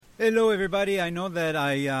Hello, everybody. I know that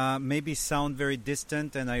I maybe sound very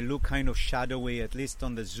distant and I look kind of shadowy, at least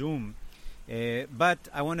on the Zoom. But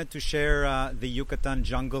I wanted to share the Yucatan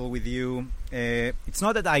jungle with you. It's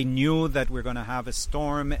not that I knew that we're going to have a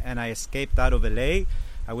storm and I escaped out of LA.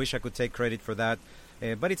 I wish I could take credit for that.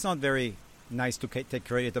 But it's not very nice to take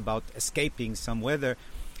credit about escaping some weather.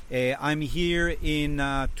 I'm here in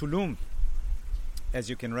Tulum,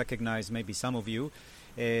 as you can recognize, maybe some of you.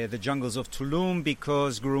 The jungles of Tulum,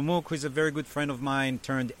 because Gurumuk, who is a very good friend of mine,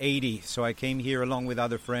 turned 80. So I came here along with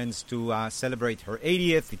other friends to celebrate her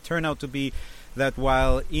 80th. It turned out to be that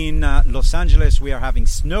while in Los Angeles we are having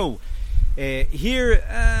snow.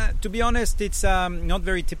 Here, to be honest, it's not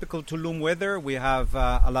very typical Tulum weather. We have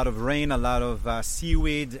a lot of rain, a lot of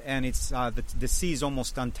seaweed, and it's the sea is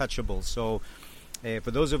almost untouchable. So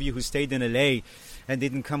for those of you who stayed in LA and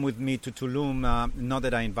didn't come with me to Tulum, not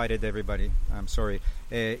that I invited everybody, I'm sorry.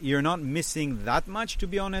 You're not missing that much, to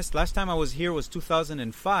be honest. Last time I was here was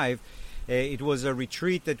 2005. It was a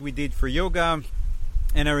retreat that we did for yoga.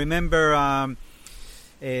 And I remember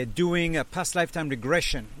doing a past lifetime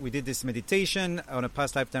regression. We did this meditation on a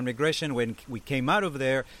past lifetime regression. When we came out of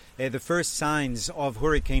there, the first signs of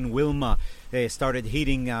Hurricane Wilma started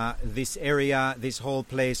hitting this area. This whole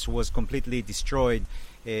place was completely destroyed.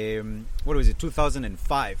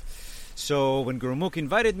 2005. So when Gurumuk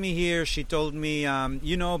invited me here, she told me,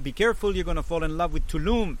 be careful, you're going to fall in love with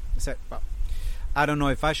Tulum. I said, well, I don't know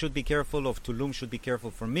if I should be careful or if Tulum should be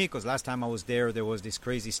careful for me, because last time I was there was this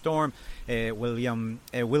crazy storm,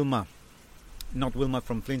 Wilma. Not Wilma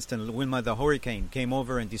from Flintstone, Wilma the hurricane came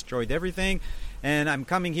over and destroyed everything. And I'm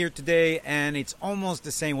coming here today and it's almost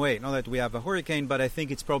the same way. Not that we have a hurricane, but I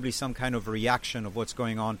think it's probably some kind of reaction of what's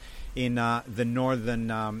going on in the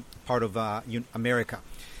northern part of America.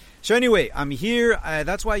 So anyway, I'm here.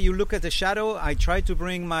 That's why you look at the shadow. I try to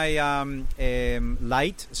bring my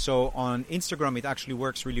light. So on Instagram, it actually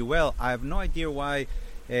works really well. I have no idea why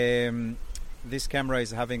this camera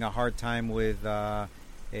is having a hard time with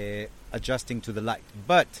adjusting to the light.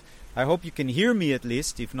 But I hope you can hear me at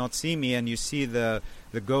least, if not see me, and you see the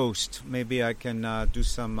ghost. Maybe I can do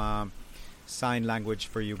some sign language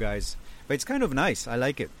for you guys. But it's kind of nice. I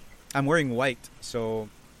like it. I'm wearing white, so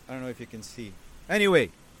I don't know if you can see.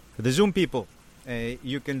 Anyway, for the Zoom people,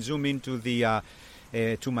 you can zoom into the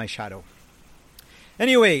to my shadow.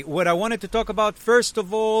 Anyway, what I wanted to talk about first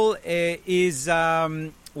of all is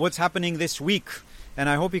what's happening this week. And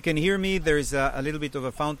I hope you can hear me. There is a little bit of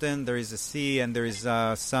a fountain, there is a sea, and there is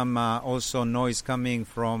some also noise coming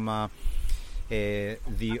from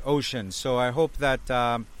the ocean. So I hope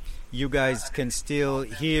that you guys can still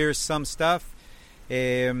hear some stuff.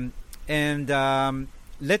 And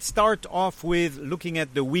let's start off with looking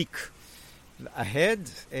at the week ahead.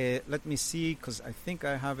 Let me see, because I think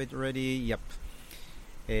I have it ready. Yep.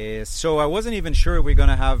 So I wasn't even sure if we're going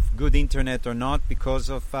to have good internet or not because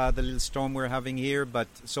of the little storm we're having here, but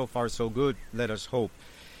so far so good. Let us hope.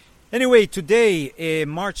 Anyway, today,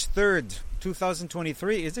 March 3rd,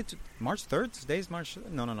 2023. Is it March 3rd? Today is March...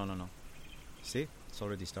 No. See? It's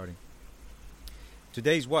already starting.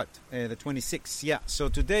 Today is what? The 26th. Yeah, so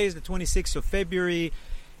today is the 26th of February.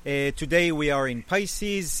 Today we are in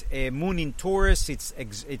Pisces, moon in Taurus. It's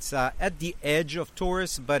at the edge of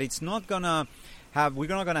Taurus, but it's not going to... we're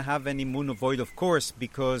not going to have any moon void, of course,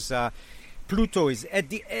 because Pluto is at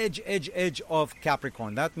the edge of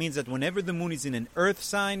Capricorn. That means that whenever the moon is in an earth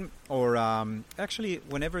sign, or actually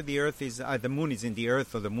whenever the earth is the moon is in the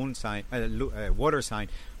earth or the moon sign, water sign,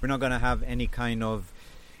 we're not going to have any kind of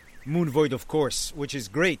moon void, of course, which is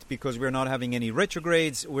great because we're not having any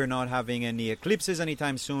retrogrades, we're not having any eclipses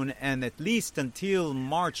anytime soon, and at least until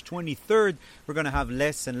March 23rd, we're going to have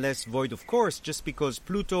less and less void, of course, just because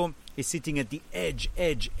Pluto is sitting at the edge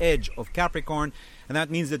of Capricorn, and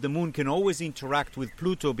that means that the moon can always interact with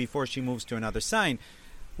Pluto before she moves to another sign,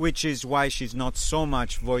 which is why she's not so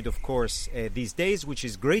much void, of course, these days, which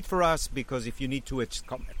is great for us because if you need to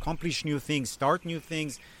accomplish new things, start new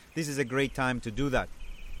things, this is a great time to do that.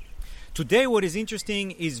 Today, what is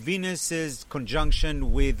interesting is Venus's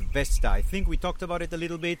conjunction with Vesta. I think we talked about it a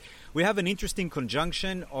little bit. We have an interesting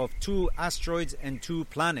conjunction of two asteroids and two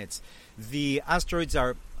planets. The asteroids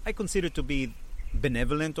are, I consider to be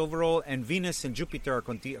benevolent overall, and Venus and Jupiter are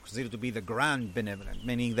considered to be the grand benevolent,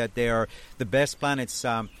 meaning that they are the best planets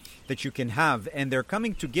that you can have. And they're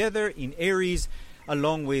coming together in Aries,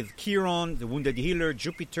 along with Chiron, the wounded healer,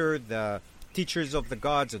 Jupiter, the teachers of the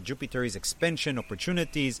gods. Jupiter is expansion,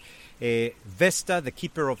 opportunities. Vesta, the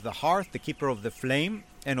keeper of the hearth, the keeper of the flame,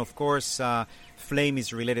 And of course, flame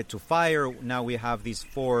is related to fire. Now we have these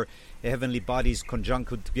 4 heavenly bodies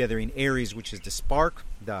conjuncted together in Aries, which is the spark,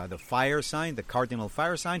 the fire sign, the cardinal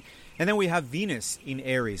fire sign. And then we have Venus in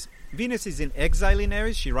Aries. Venus is in exile in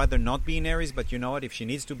Aries. She'd rather not be in Aries, but you know what? If she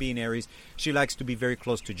needs to be in Aries, she likes to be very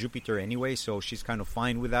close to Jupiter anyway, so she's kind of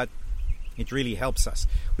fine with that. It really helps us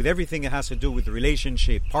with everything that has to do with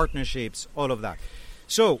relationship, partnerships, all of that.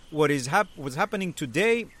 So what's happening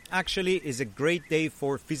today actually is a great day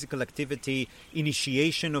for physical activity,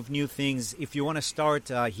 initiation of new things. If you want to start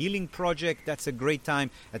a healing project, that's a great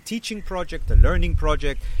time. A teaching project, a learning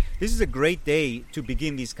project. This is a great day to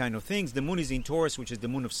begin these kind of things. The moon is in Taurus, which is the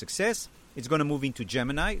moon of success. It's going to move into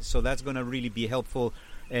Gemini, so that's going to really be helpful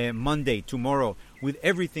Monday, tomorrow, with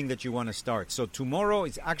everything that you want to start. So tomorrow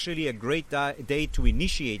is actually a great day to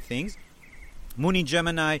initiate things. Moon in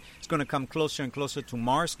Gemini is going to come closer and closer to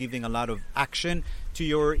Mars, giving a lot of action to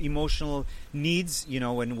your emotional needs. You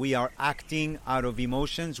know, when we are acting out of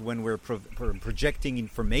emotions, when we're projecting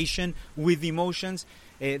information with emotions,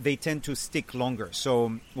 they tend to stick longer.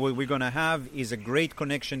 So what we're going to have is a great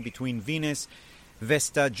connection between Venus,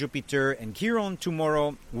 Vesta, Jupiter, and Chiron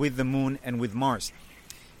tomorrow with the Moon and with Mars.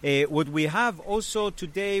 What we have also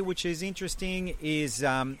today, which is interesting, is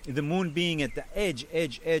the moon being at the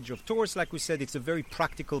edge of Taurus. Like we said, it's a very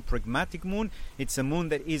practical, pragmatic moon. It's a moon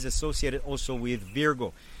that is associated also with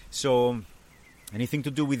Virgo. So anything to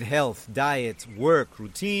do with health, diet, work,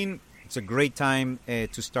 routine, it's a great time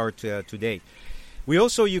to start today. We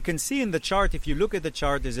also, you can see in the chart, if you look at the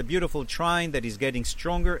chart, there's a beautiful trine that is getting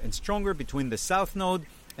stronger and stronger between the South Node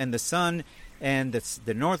and the Sun, and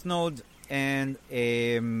the North Node and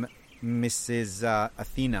Mrs.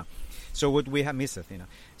 Athena. So what we have, Miss Athena.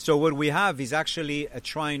 So what we have is actually a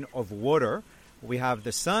trine of water. We have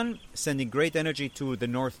the Sun sending great energy to the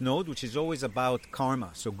North Node, which is always about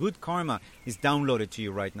karma. So good karma is downloaded to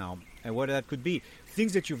you right now. And what that could be,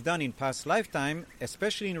 things that you've done in past lifetime,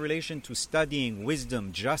 especially in relation to studying,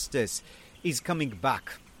 wisdom, justice, is coming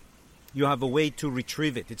back. You have a way to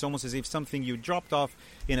retrieve it. It's almost as if something you dropped off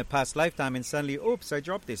in a past lifetime and suddenly, oops, I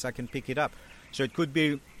dropped this, I can pick it up. So it could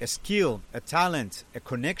be a skill, a talent, a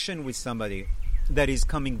connection with somebody that is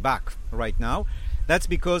coming back right now. That's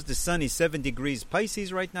because the Sun is 7 degrees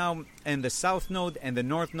Pisces right now, and the South Node and the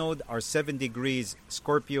North Node are 7 degrees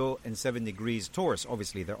Scorpio and 7 degrees Taurus.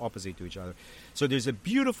 Obviously, they're opposite to each other. So there's a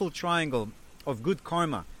beautiful triangle of good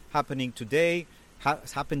karma happening today.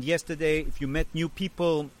 Has happened yesterday. If you met new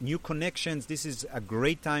people, new connections, this is a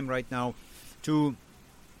great time right now to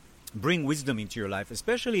bring wisdom into your life,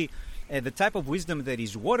 especially the type of wisdom that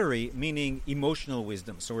is watery, meaning emotional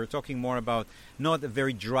wisdom. So we're talking more about not a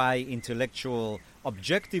very dry, intellectual,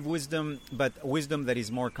 objective wisdom, but wisdom that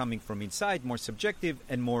is more coming from inside, more subjective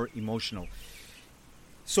and more emotional.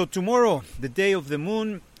 So tomorrow, the day of the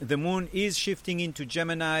moon is shifting into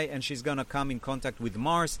Gemini, and she's going to come in contact with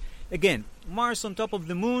Mars. Again, Mars on top of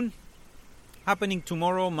the moon, happening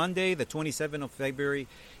tomorrow, Monday, the 27th of February.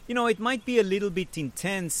 You know, it might be a little bit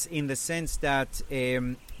intense in the sense that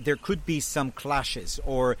there could be some clashes,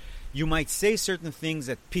 or you might say certain things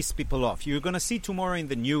that piss people off. You're going to see tomorrow in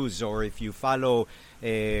the news, or if you follow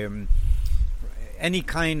any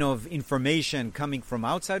kind of information coming from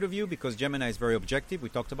outside of you, because Gemini is very objective. We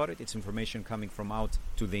talked about it. It's information coming from out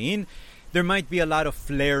to the in. There might be a lot of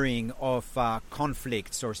flaring of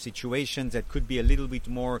conflicts or situations that could be a little bit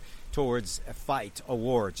more towards a fight, a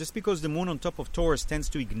war. Just because the moon on top of Taurus tends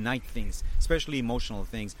to ignite things, especially emotional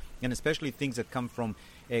things, and especially things that come from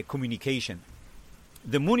communication.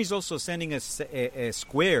 The moon is also sending a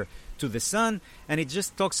square to the Sun, and it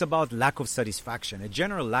just talks about lack of satisfaction, a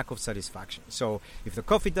general lack of satisfaction. So if the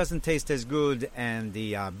coffee doesn't taste as good and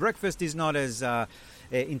the breakfast is not as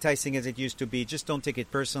enticing as it used to be, just don't take it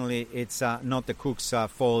personally. It's not the cook's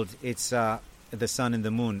fault. It's the Sun and the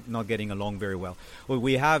moon not getting along very well. What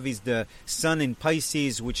we have is the Sun in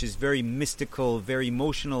Pisces, which is very mystical, very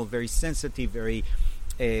emotional, very sensitive, very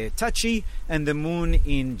touchy, and the moon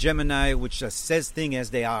in Gemini, which just says things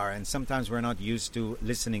as they are, and sometimes we're not used to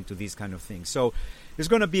listening to these kind of things. So there's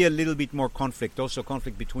going to be a little bit more conflict, also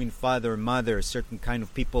conflict between father and mother, certain kind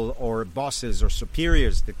of people or bosses or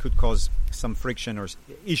superiors that could cause some friction or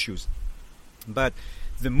issues. But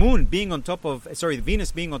the moon being on top of,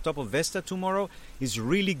 Venus being on top of Vesta tomorrow is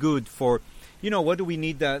really good for, what do we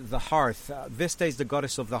need? The hearth. Vesta is the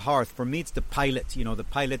goddess of the hearth. For me, it's the pilot, the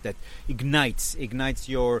pilot that ignites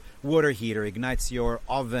your water heater, ignites your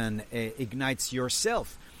oven, ignites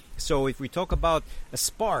yourself. So if we talk about a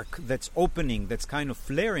spark that's opening, that's kind of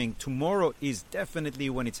flaring, tomorrow is definitely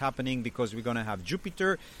when it's happening, because we're going to have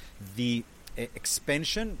Jupiter, the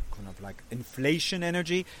expansion, kind of like inflation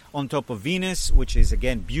energy, on top of Venus, which is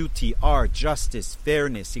again beauty, art, justice,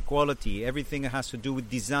 fairness, equality, everything that has to do with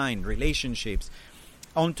design, relationships.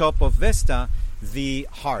 On top of Vesta, the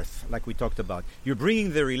hearth, like we talked about. You're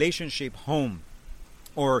bringing the relationship home,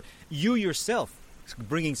 or you yourself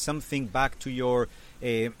bringing something back to your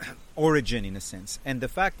origin, in a sense. And the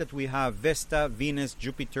fact that we have Vesta, Venus,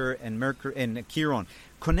 Jupiter, and Mercury and Chiron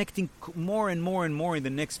connecting more and more and more in the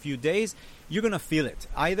next few days, you're going to feel it.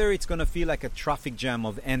 Either it's going to feel like a traffic jam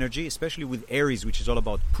of energy, especially with Aries, which is all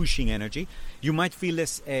about pushing energy. You might feel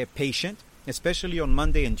less patient, especially on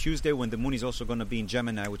Monday and Tuesday, when the moon is also going to be in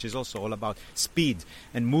Gemini, which is also all about speed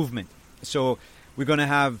and movement. So we're going to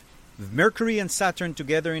have Mercury and Saturn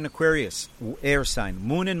together in Aquarius, air sign.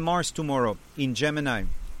 Moon and Mars tomorrow in Gemini,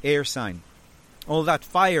 air sign. All that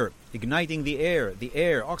fire, igniting the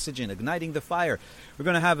air, oxygen, igniting the fire. We're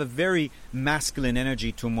going to have a very masculine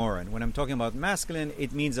energy tomorrow. And when I'm talking about masculine,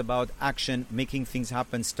 it means about action, making things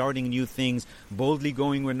happen, starting new things, boldly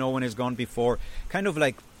going where no one has gone before, kind of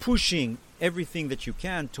like pushing everything that you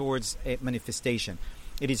can towards a manifestation.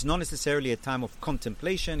 It is not necessarily a time of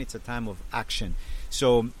contemplation, it's a time of action.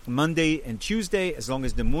 So Monday and Tuesday, as long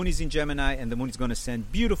as the moon is in Gemini, and the moon is going to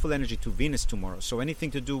send beautiful energy to Venus tomorrow. So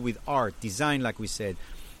anything to do with art, design, like we said,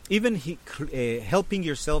 even helping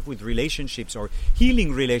yourself with relationships or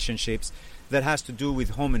healing relationships that has to do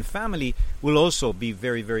with home and family will also be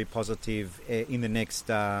very, very positive in the next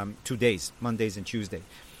 2 days, Mondays and Tuesday.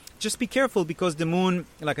 Just be careful, because the moon,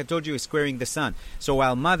 like I told you, is squaring the sun. So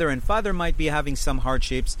while mother and father might be having some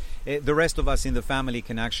hardships, the rest of us in the family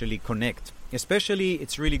can actually connect. Especially,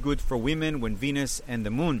 it's really good for women when Venus and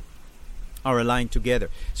the moon are aligned together.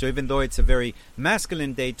 So even though it's a very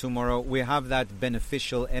masculine day tomorrow, we have that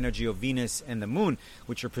beneficial energy of Venus and the moon,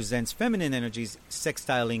 which represents feminine energies,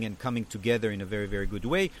 sextiling and coming together in a very, very good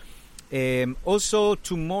way. Also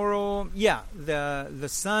tomorrow, the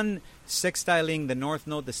sun sextiling the north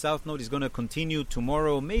node, the south node is going to continue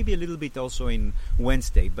tomorrow, maybe a little bit also in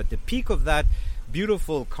Wednesday. But the peak of that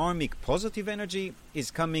beautiful karmic positive energy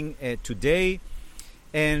is coming today,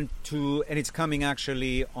 and it's coming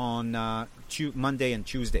actually on Monday and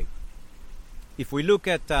Tuesday. If we look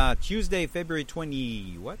at Tuesday, February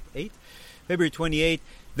 28th,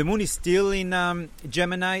 the moon is still in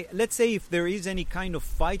Gemini. Let's say if there is any kind of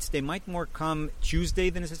fights, they might more come Tuesday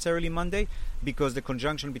than necessarily Monday, because the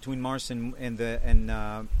conjunction between Mars and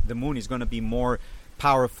the moon is going to be more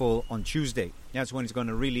powerful on Tuesday. That's when it's going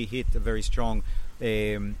to really hit a very strong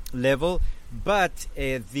level. But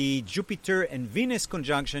the Jupiter and Venus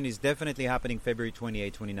conjunction is definitely happening February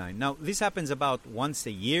 28, 29. Now, this happens about once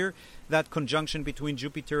a year, that conjunction between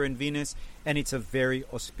Jupiter and Venus, and it's a very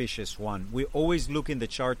auspicious one. We always look in the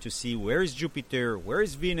chart to see where is Jupiter, where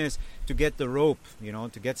is Venus, to get the rope,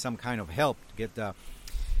 to get some kind of help, to get the...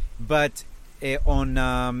 But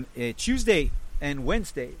on Tuesday and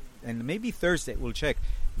Wednesday, and maybe Thursday, we'll check,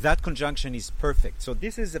 that conjunction is perfect. So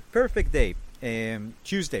this is a perfect day.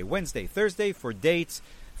 Tuesday, Wednesday, Thursday for dates,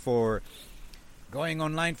 for going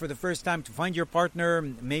online for the first time to find your partner,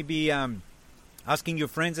 maybe asking your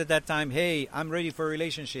friends at that time, hey, I'm ready for a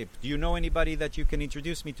relationship. Do you know anybody that you can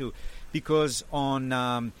introduce me to? Because on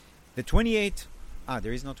the 28th,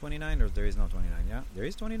 there is no 29, or there is no 29, yeah? There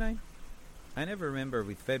is 29? I never remember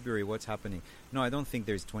with February what's happening. No, I don't think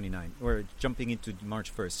there's 29. We're jumping into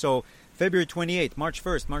March 1st. So February 28th, March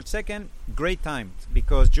 1st, March 2nd, great time,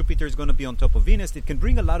 because Jupiter is going to be on top of Venus. It can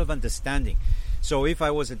bring a lot of understanding. So if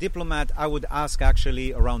I was a diplomat, I would ask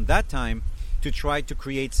actually around that time to try to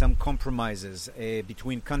create some compromises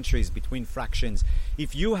between countries, between fractions.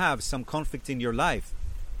 If you have some conflict in your life,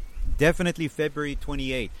 definitely February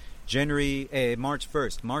 28th, March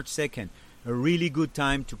 1st, March 2nd, a really good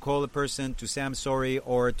time to call a person, to say I'm sorry,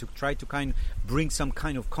 or to try to bring some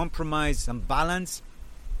kind of compromise, some balance.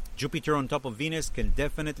 Jupiter on top of Venus can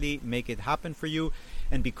definitely make it happen for you.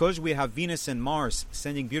 And because we have Venus and Mars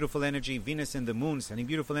sending beautiful energy, Venus and the moon sending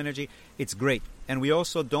beautiful energy, it's great. And we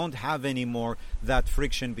also don't have anymore that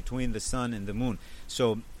friction between the sun and the moon.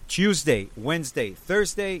 So Tuesday, Wednesday,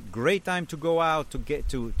 Thursday, great time to go out, to get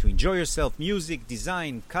to enjoy yourself. Music,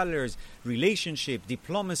 design, colors, relationship,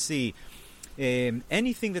 diplomacy,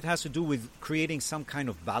 anything that has to do with creating some kind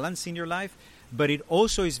of balance in your life. But it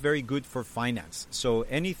also is very good for finance. So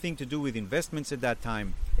anything to do with investments at that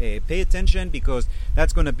time, pay attention, because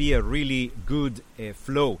that's going to be a really good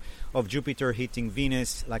flow of Jupiter hitting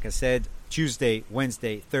Venus. Like I said, Tuesday,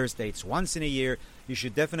 Wednesday, Thursday. It's once in a year. You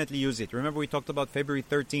should definitely use it. Remember we talked about February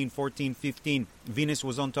 13, 14, 15. Venus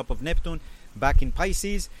was on top of Neptune back in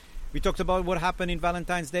Pisces. We talked about what happened in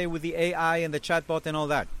Valentine's Day with the AI and the chatbot and all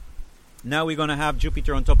that. Now we're going to have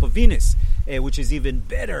Jupiter on top of Venus, which is even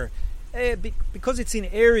better. Because it's in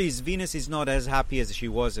Aries, Venus is not as happy as she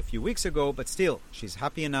was a few weeks ago, but still, she's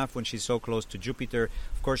happy enough when she's so close to Jupiter.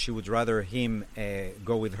 Of course, she would rather him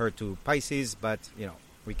go with her to Pisces, but,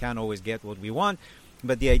 we can't always get what we want.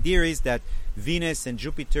 But the idea is that Venus and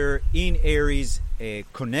Jupiter in Aries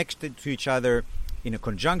connected to each other in a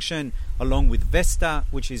conjunction, along with Vesta,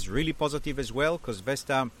 which is really positive as well, because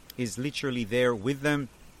Vesta is literally there with them,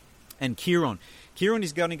 and Chiron. Chiron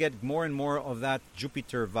is going to get more and more of that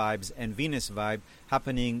Jupiter vibes and Venus vibe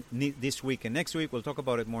happening this week and next week. We'll talk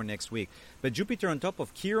about it more next week. But Jupiter on top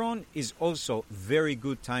of Chiron is also very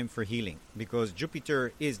good time for healing, because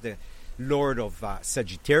Jupiter is the lord of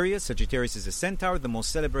Sagittarius. Sagittarius is a centaur. The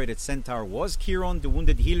most celebrated centaur was Chiron, the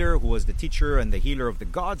wounded healer, who was the teacher and the healer of the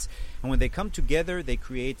gods. And when they come together, they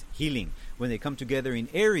create healing. When they come together in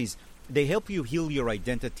Aries, they help you heal your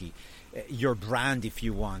identity, your brand, if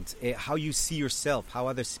you want, how you see yourself, how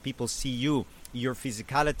other people see you, your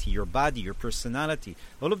physicality, your body, your personality.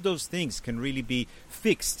 All of those things can really be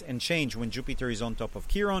fixed and changed when Jupiter is on top of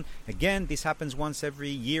Chiron. Again, this happens once every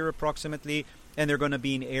year approximately, and they're going to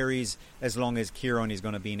be in Aries as long as Chiron is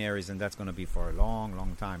going to be in Aries, and that's going to be for a long,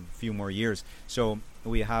 long time, a few more years. So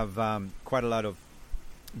we have quite a lot of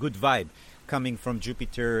good vibe coming from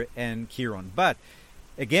Jupiter and Chiron. But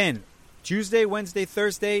again, Tuesday, Wednesday,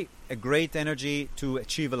 Thursday, a great energy to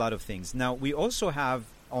achieve a lot of things. Now, we also have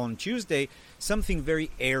on Tuesday something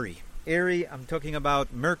very airy. Airy, I'm talking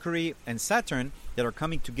about Mercury and Saturn that are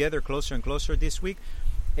coming together closer and closer this week,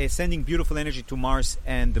 sending beautiful energy to Mars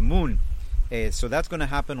and the Moon. So that's going to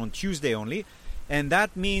happen on Tuesday only. And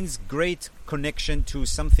that means great connection to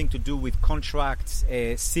something to do with contracts,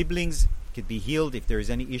 siblings could be healed if there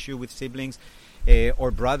is any issue with siblings,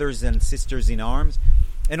 or brothers and sisters in arms.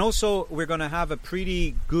 And also, we're going to have a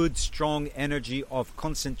pretty good, strong energy of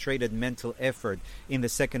concentrated mental effort in the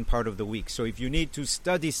second part of the week. So if you need to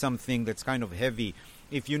study something that's kind of heavy,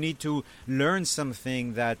 if you need to learn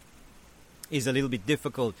something that is a little bit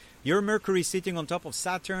difficult, your Mercury sitting on top of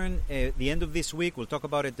Saturn at the end of this week, we'll talk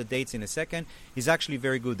about it, the dates in a second, is actually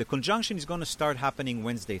very good. The conjunction is going to start happening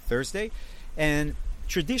Wednesday, Thursday. And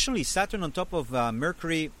traditionally, Saturn on top of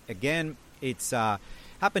Mercury, again, it's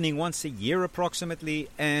happening once a year approximately,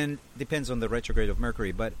 and depends on the retrograde of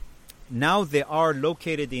Mercury. But now they are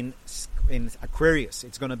located in Aquarius.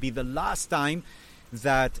 It's going to be the last time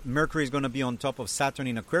that Mercury is going to be on top of Saturn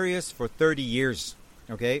in Aquarius for 30 years.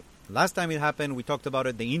 Okay? Last time it happened, we talked about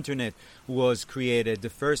it, the internet was created. The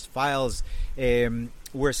first files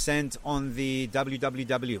were sent on the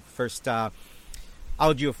www, first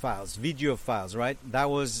audio files, video files, right?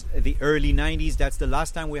 That was the early 90s. That's the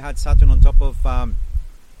last time we had Saturn on top of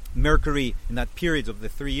Mercury in that period of the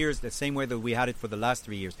 3 years, the same way that we had it for the last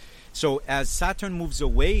 3 years. So as Saturn moves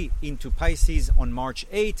away into Pisces on March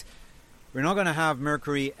 8th, we're not going to have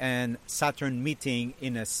Mercury and Saturn meeting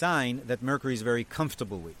in a sign that Mercury is very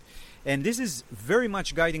comfortable with. And this is very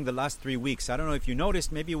much guiding the last 3 weeks. I don't know if you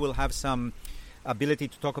noticed, maybe we'll have some ability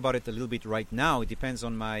to talk about it a little bit right now. It depends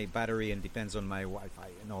on my battery and depends on my Wi-Fi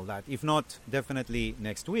and all that. If not, definitely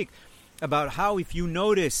next week. About how, if you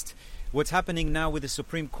noticed what's happening now with the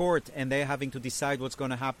Supreme Court and they're having to decide what's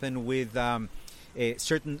going to happen with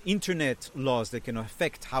certain internet laws that can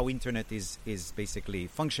affect how internet is basically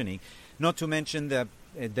functioning. Not to mention the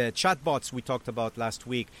chatbots we talked about last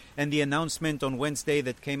week, and the announcement on Wednesday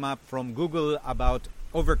that came up from Google about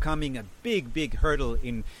overcoming a big hurdle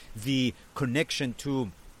in the connection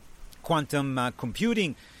to quantum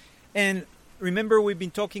computing. And remember, we've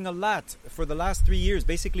been talking a lot for the last 3 years,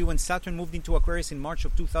 basically when Saturn moved into Aquarius in March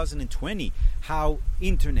of 2020, how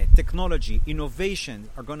internet, technology, innovation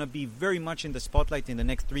are going to be very much in the spotlight in the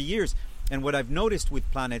next 3 years. And what I've noticed with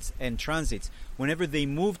planets and transits, whenever they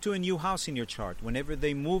move to a new house in your chart, whenever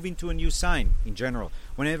they move into a new sign in general,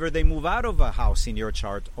 whenever they move out of a house in your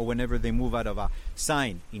chart, or whenever they move out of a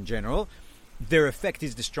sign in general, their effect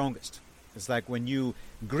is the strongest. It's like when you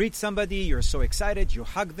greet somebody, you're so excited, you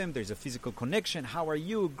hug them, there's a physical connection. How are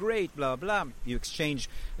you? Great, blah, blah. You exchange,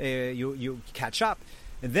 you catch up.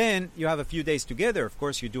 And then you have a few days together. Of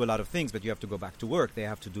course, you do a lot of things, but you have to go back to work. They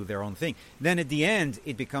have to do their own thing. Then at the end,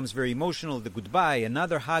 it becomes very emotional, the goodbye,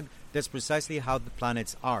 another hug. That's precisely how the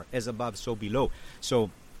planets are, as above, so below.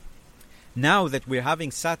 So now that we're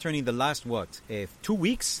having Saturn in the last, 2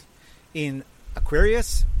 weeks in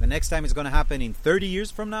Aquarius, the next time it's going to happen in 30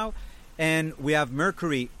 years from now. And we have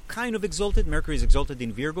Mercury kind of exalted. Mercury is exalted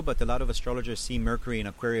in Virgo, but a lot of astrologers see Mercury in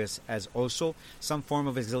Aquarius as also some form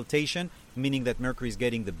of exaltation, meaning that Mercury is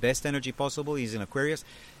getting the best energy possible. He's in Aquarius.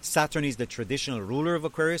 Saturn is the traditional ruler of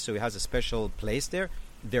Aquarius, so he has a special place there.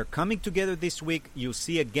 they're coming together this week. You'll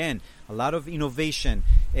see again a lot of innovation.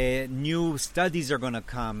 New studies are going to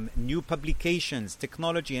come, new publications,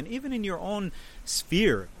 technology, and even in your own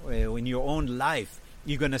sphere, in your own life,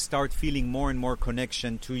 you're going to start feeling more and more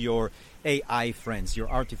connection to your AI friends, your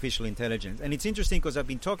artificial intelligence. And it's interesting because I've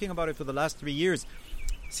been talking about it for the last 3 years.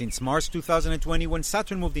 Since March 2020, when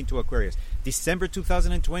Saturn moved into Aquarius, December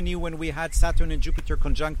 2020, when we had Saturn and Jupiter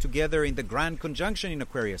conjunct together in the grand conjunction in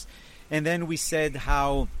Aquarius, and then we said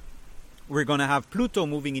how we're going to have Pluto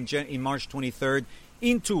moving in March 23rd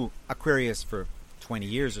into Aquarius for 20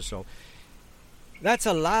 years or so. That's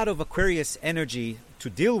a lot of Aquarius energy to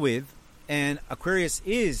deal with, and Aquarius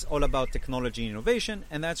is all about technology and innovation,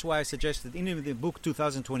 and that's why I suggested in the book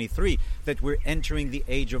 2023 that we're entering the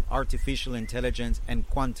age of artificial intelligence and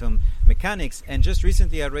quantum mechanics. And just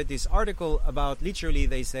recently I read this article about, literally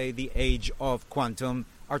they say, the age of quantum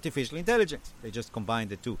artificial intelligence. They just combined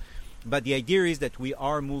the two. But the idea is that we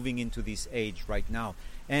are moving into this age right now.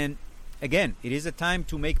 And again, it is a time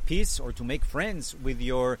to make peace or to make friends with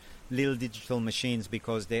your little digital machines,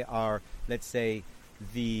 because they are, let's say,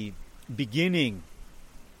 the beginning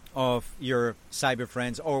of your cyber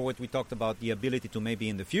friends, or what we talked about, the ability to maybe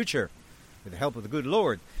in the future, with the help of the good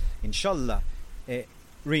Lord, inshallah,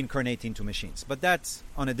 reincarnate into machines. But that's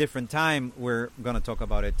on a different time. We're going to talk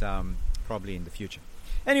about it probably in the future.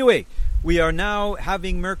 Anyway, we are now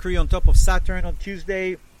having Mercury on top of Saturn on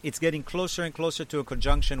Tuesday. It's getting closer and closer to a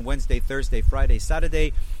conjunction Wednesday, Thursday, Friday,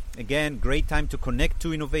 Saturday. Again, great time to connect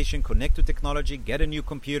to innovation, connect to technology, get a new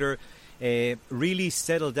computer, really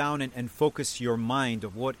settle down and focus your mind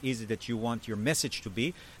of what is it that you want your message to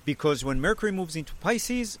be. Because when Mercury moves into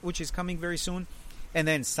Pisces, which is coming very soon, and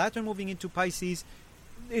then Saturn moving into Pisces,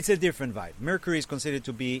 it's a different vibe. Mercury is considered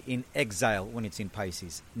to be in exile when it's in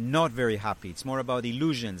Pisces. Not very happy. It's more about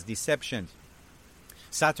illusions, deception.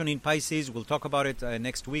 Saturn in Pisces, we'll talk about it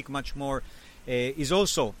next week much more, is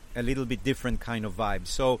also a little bit different kind of vibe.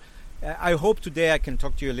 So I hope today I can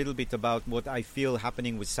talk to you a little bit about what I feel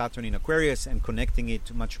happening with Saturn in Aquarius and connecting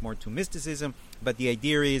it much more to mysticism. But the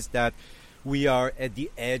idea is that we are at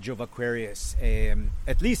the edge of Aquarius,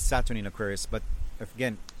 at least Saturn in Aquarius. But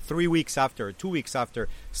again, 3 weeks after, 2 weeks after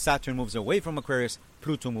Saturn moves away from Aquarius,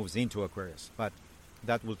 Pluto moves into Aquarius. But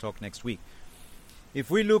that we'll talk next week. If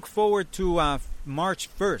we look forward to March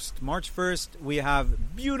 1st, we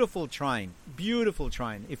have beautiful trine.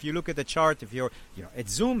 If you look at the chart, if you're at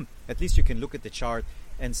Zoom, at least you can look at the chart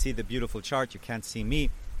and see the beautiful chart. You can't see me.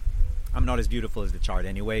 I'm not as beautiful as the chart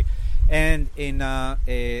anyway. And in the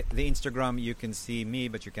Instagram, you can see me,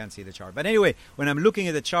 but you can't see the chart. But anyway, when I'm looking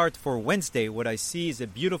at the chart for Wednesday, what I see is a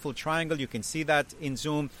beautiful triangle. You can see that in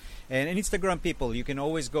Zoom. And in Instagram, people, you can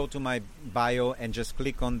always go to my bio and just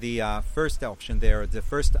click on the first option there, the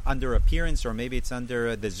first under appearance, or maybe it's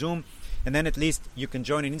under the Zoom. And then at least you can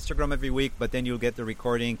join in Instagram every week, but then you'll get the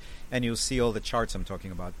recording and you'll see all the charts I'm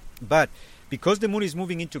talking about. But because the moon is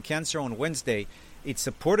moving into Cancer on Wednesday, it's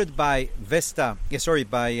supported by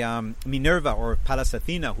Minerva or Pallas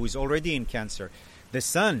Athena, who is already in Cancer. The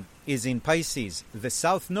Sun is in Pisces. The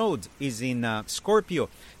South Node is in Scorpio.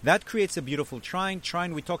 That creates a beautiful trine.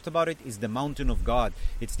 Trine, we talked about it, is the mountain of God.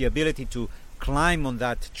 It's the ability to climb on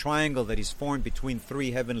that triangle that is formed between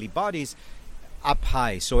three heavenly bodies up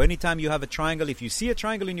high. So anytime you have a triangle, if you see a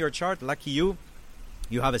triangle in your chart, lucky you,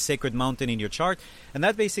 you have a sacred mountain in your chart. And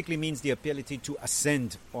that basically means the ability to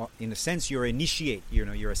ascend, or in a sense, you're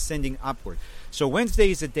ascending upward. So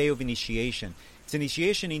Wednesday is a day of initiation. It's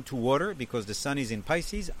initiation into water because the Sun is in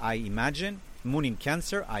Pisces, I imagine. Moon in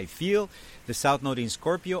Cancer, I feel. The South Node in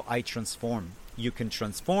Scorpio, I transform. You can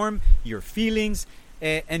transform your feelings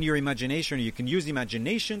and your imagination. You can use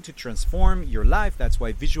imagination to transform your life. That's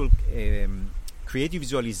why creative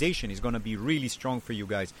visualization is going to be really strong for you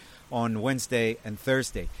guys on Wednesday and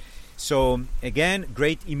Thursday. So again,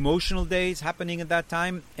 great emotional days happening at that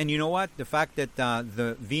time. And you know what? The fact that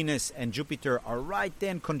the Venus and Jupiter are right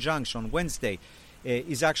there in conjunction on Wednesday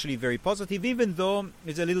is actually very positive, even though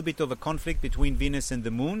there's a little bit of a conflict between Venus and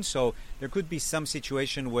the Moon. So there could be some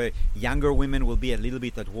situation where younger women will be a little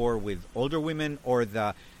bit at war with older women, or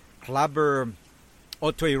the clubber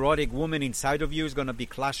autoerotic woman inside of you is going to be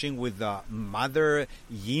clashing with the mother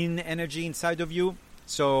yin energy inside of you.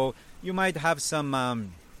 So you might have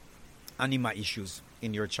some anima issues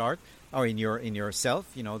in your chart, or in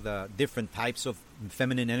yourself, the different types of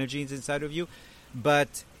feminine energies inside of you.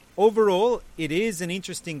 But overall, it is an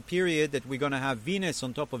interesting period that we're going to have Venus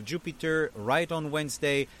on top of Jupiter right on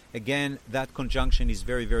Wednesday. Again, that conjunction is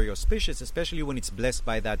very, very auspicious, especially when it's blessed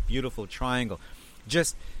by that beautiful triangle.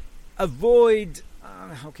 Just avoid,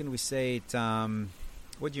 how can we say it?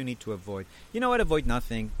 What do you need to avoid? You know what? Avoid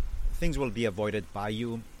nothing. things will be avoided by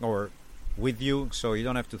you or with you, so you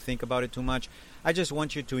don't have to think about it too much. I just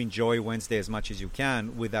want you to enjoy Wednesday as much as you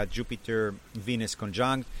can with that Jupiter-Venus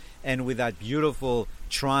conjunct and with that beautiful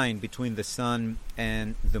trine between the sun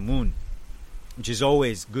and the moon, which is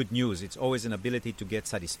always good news. It's always an ability to get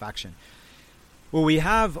satisfaction. Well, we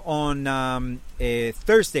have on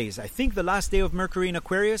Thursdays, I think the last day of Mercury in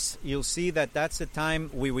Aquarius, you'll see that that's the time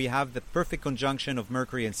where we have the perfect conjunction of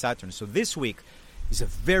Mercury and Saturn. So this week is a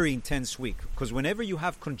very intense week, because whenever you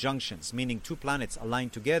have conjunctions, meaning two planets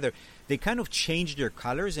aligned together, they kind of change their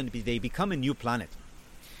colors and they become a new planet.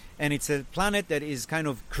 And it's a planet that is kind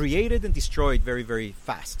of created and destroyed very, very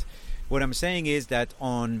fast. What I'm saying is that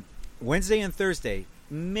on Wednesday and Thursday,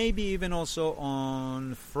 maybe even also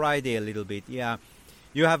on Friday a little bit,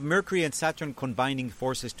 you have Mercury and Saturn combining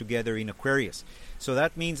forces together in Aquarius. So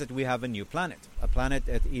that means that we have a new planet, a planet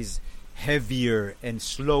that is heavier and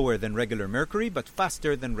slower than regular Mercury, but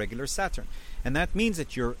faster than regular Saturn. And that means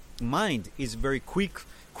that your mind is very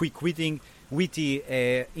quick-witting, witty,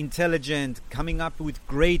 intelligent, coming up with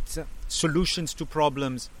great solutions to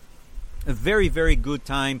problems. A very, very good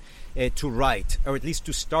time to write, or at least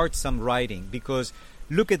to start some writing, because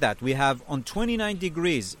look at that. We have on 29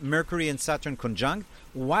 degrees Mercury and Saturn conjunct,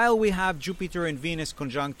 while we have Jupiter and Venus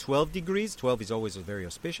conjunct 12 degrees. 12 is always very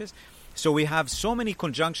auspicious. So we have so many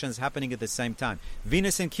conjunctions happening at the same time.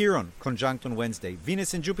 Venus and Chiron conjunct on Wednesday.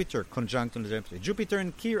 Venus and Jupiter conjunct on Wednesday. Jupiter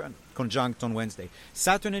and Chiron conjunct on Wednesday.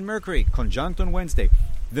 Saturn and Mercury conjunct on Wednesday.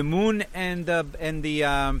 The Moon and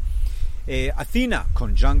the Athena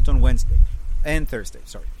conjunct on Wednesday and Thursday.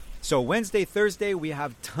 So Wednesday, Thursday, we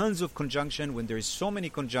have tons of conjunction. When there is so many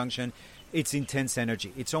conjunction, it's intense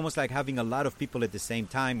energy. It's almost like having a lot of people at the same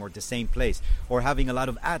time or the same place, or having a lot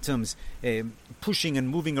of atoms pushing and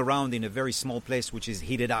moving around in a very small place, which is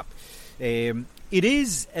heated up. It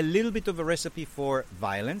is a little bit of a recipe for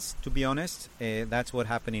violence, to be honest. That's what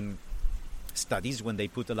happened in studies when they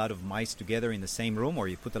put a lot of mice together in the same room, or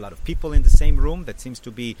you put a lot of people in the same room that seems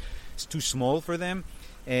to be too small for them.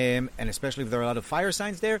 And especially if there are a lot of fire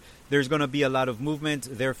signs there's going to be a lot of movement,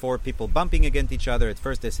 therefore people bumping against each other. At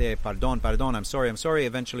first they say, pardon, I'm sorry.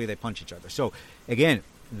 Eventually they punch each other. So again,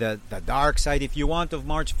 the dark side, if you want, of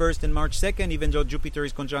March 1st and March 2nd, even though Jupiter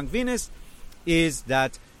is conjunct Venus, is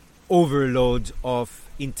that overload of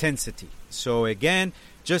intensity. So again,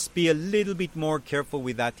 just be a little bit more careful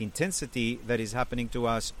with that intensity that is happening to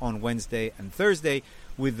us on Wednesday and Thursday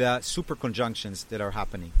with the super conjunctions that are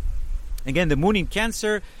happening. Again, the moon in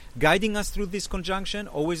Cancer guiding us through this conjunction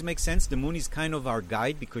always makes sense. The moon is kind of our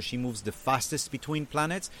guide because she moves the fastest between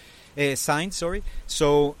signs.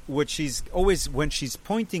 So what she's always, when she's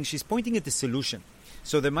pointing at the solution.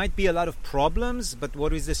 So there might be a lot of problems, but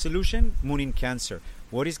what is the solution? Moon in Cancer.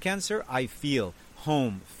 What is Cancer? I feel,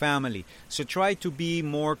 home, family. So try to be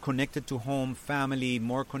more connected to home, family,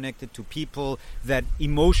 more connected to people that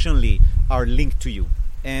emotionally are linked to you.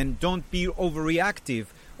 And don't be overreactive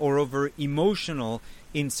or over emotional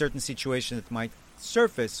in certain situations that might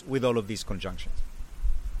surface with all of these conjunctions.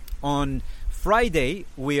 On Friday,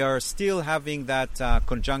 we are still having that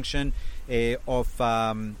conjunction of,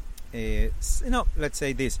 let's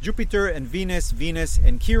say this, Jupiter and Venus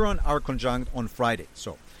and Chiron are conjunct on Friday.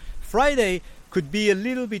 So Friday could be a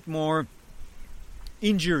little bit more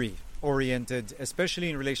injury oriented, especially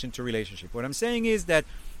in relation to relationship. What I'm saying is that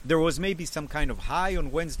there was maybe some kind of high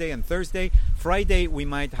on Wednesday and Thursday. Friday, we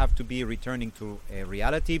might have to be returning to a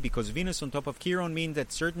reality, because Venus on top of Chiron means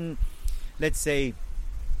that certain, let's say,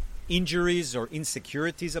 injuries or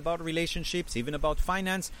insecurities about relationships, even about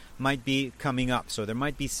finance, might be coming up. So there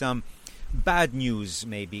might be some bad news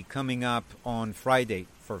maybe coming up on Friday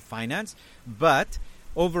for finance. But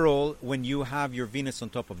overall, when you have your Venus on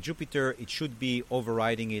top of Jupiter, it should be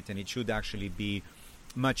overriding it, and it should actually be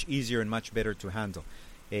much easier and much better to handle.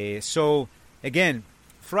 So again,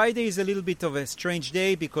 Friday is a little bit of a strange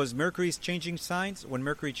day because Mercury is changing signs. When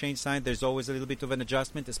Mercury changes signs, there's always a little bit of an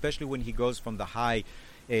adjustment, especially when he goes from the high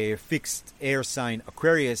fixed air sign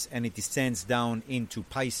Aquarius and it descends down into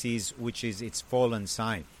Pisces, which is its fallen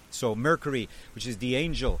sign. So Mercury, which is the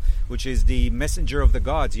angel, which is the messenger of the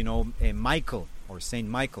gods, Michael or Saint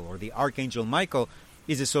Michael or the Archangel Michael,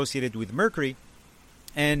 is associated with Mercury.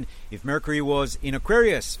 And if Mercury was in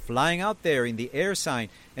Aquarius, flying out there in the air sign,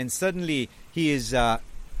 and suddenly he is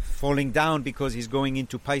falling down because he's going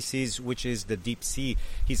into Pisces, which is the deep sea,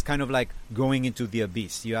 he's kind of like going into the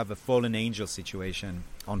abyss. You have a fallen angel situation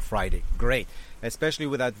on Friday. Great. Especially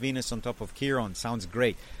with that Venus on top of Chiron. Sounds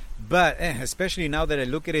great. But especially now that I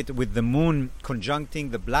look at it with the moon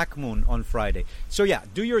conjuncting the black moon on Friday. So yeah,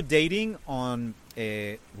 do your dating on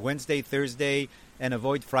Wednesday, Thursday, and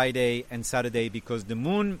avoid Friday and Saturday, because the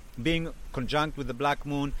moon being conjunct with the black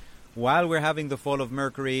moon while we're having the fall of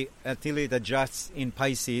Mercury until it adjusts in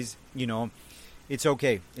Pisces, it's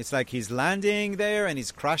okay. It's like he's landing there and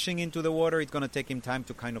he's crashing into the water. It's going to take him time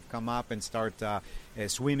to kind of come up and start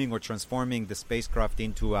swimming or transforming the spacecraft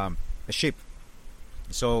into a ship.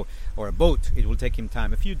 Or a boat. It will take him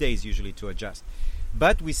time, a few days usually, to adjust.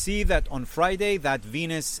 But we see that on Friday, that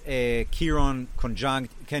Venus Chiron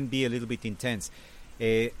conjunct can be a little bit intense.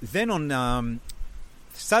 Then on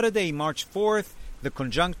Saturday, March 4th, the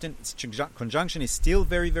conjunction is still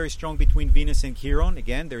very, very strong between Venus and Chiron.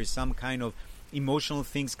 Again, there is some kind of emotional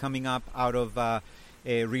things coming up out of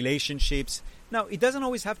relationships. Now, it doesn't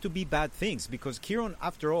always have to be bad things, because Chiron,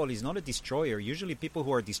 after all, is not a destroyer. Usually people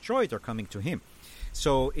who are destroyed are coming to him.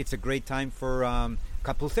 So it's a great time for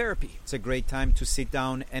couple therapy. It's a great time to sit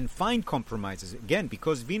down and find compromises. Again,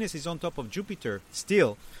 because Venus is on top of Jupiter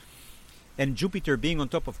still, and Jupiter being on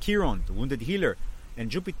top of Chiron, the wounded healer, and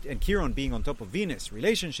Jupiter and Chiron being on top of Venus,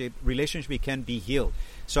 relationship can be healed.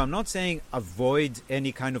 So I'm not saying avoid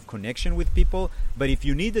any kind of connection with people, but if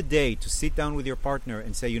you need a day to sit down with your partner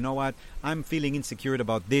and say, you know what, I'm feeling insecure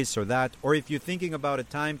about this or that, or if you're thinking about a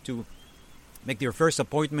time to make your first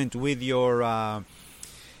appointment with your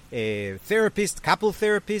therapist, couple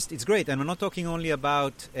therapist, it's great. And I'm not talking only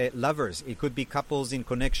about lovers. It could be couples in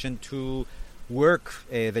connection to work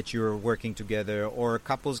that you're working together, or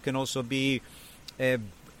couples can also be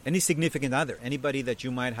any significant other, anybody that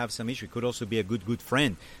you might have some issue. It could also be a good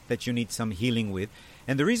friend that you need some healing with.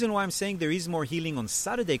 And the reason why I'm saying there is more healing on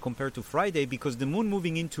Saturday compared to Friday, because the moon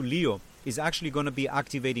moving into Leo is actually going to be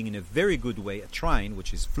activating in a very good way a trine,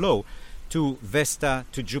 which is flow, to Vesta,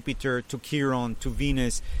 to Jupiter, to Chiron, to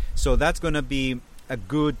Venus. So that's going to be a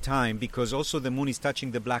good time, because also the moon is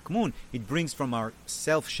touching the black moon. It brings from our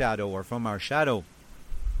self-shadow, or from our shadow,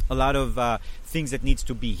 a lot of things that needs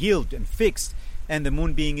to be healed and fixed. And the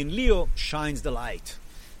moon being in Leo shines the light.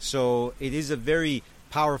 So it is a very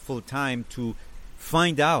powerful time to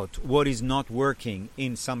find out what is not working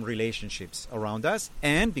in some relationships around us.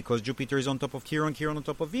 And because Jupiter is on top of Chiron, Chiron on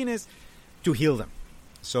top of Venus, to heal them.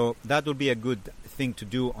 So that would be a good thing to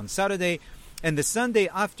do on Saturday. And the Sunday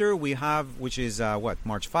after we have, which is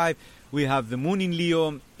March 5, we have the moon in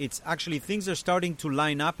Leo. It's actually, things are starting to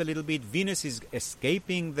line up a little bit. Venus is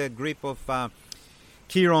escaping the grip of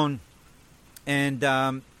Chiron. And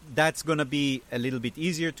that's going to be a little bit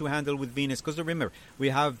easier to handle with Venus. Because remember, we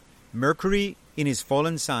have Mercury in his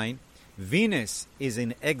fallen sign. Venus is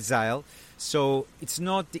in exile. So it's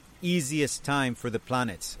not the easiest time for the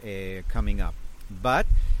planets coming up. But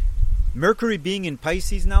Mercury being in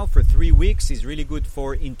Pisces now for 3 weeks is really good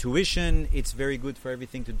for intuition. It's very good for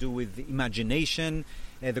everything to do with imagination.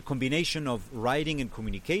 The combination of writing and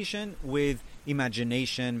communication with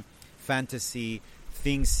imagination, fantasy,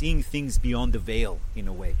 seeing things beyond the veil in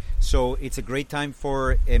a way. So it's a great time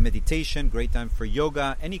for meditation, great time for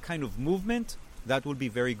yoga, any kind of movement. That will be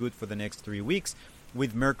very good for the next 3 weeks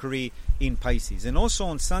with Mercury in Pisces. And also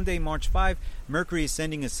on Sunday, March 5, Mercury is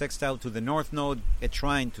sending a sextile to the North Node, a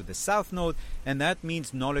trine to the South Node, and that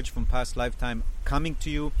means knowledge from past lifetime coming to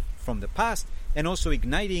you from the past, and also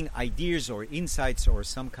igniting ideas or insights or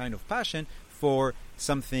some kind of passion for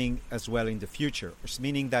something as well in the future.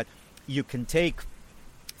 Meaning that you can take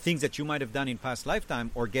things that you might have done in past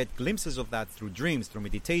lifetime or get glimpses of that through dreams, through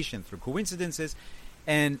meditation, through coincidences,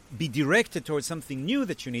 and be directed towards something new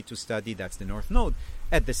that you need to study, that's the North Node,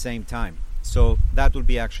 at the same time. So that will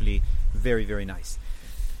be actually very, very nice.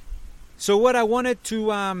 So what I wanted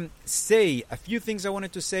to say, a few things I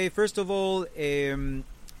wanted to say. First of all,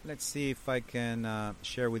 let's see if I can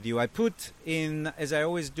share with you. I put in, as I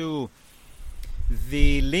always do,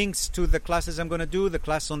 the links to the classes I'm going to do. The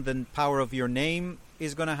class on the power of your name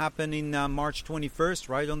is going to happen in March 21st,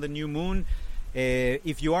 right on the new moon.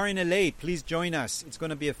 If you are in LA, please join us. It's going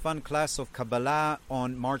to be a fun class of Kabbalah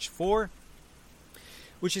on March 4,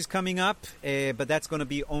 which is coming up, but that's going to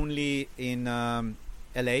be only in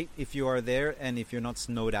LA if you are there and if you're not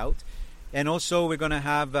snowed out. And also we're going to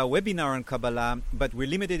have a webinar on Kabbalah, but we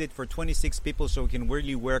limited it for 26 people so we can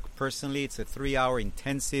really work personally. It's a 3-hour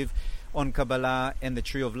intensive on Kabbalah and the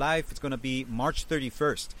Tree of Life. It's going to be March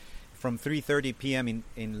 31st. From 3:30 p.m.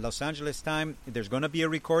 in Los Angeles time. There's going to be a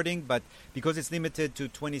recording, but because it's limited to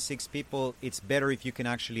 26 people, it's better if you can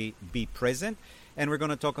actually be present. And we're going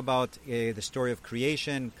to talk about the story of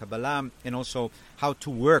creation, Kabbalah, and also how to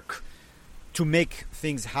work to make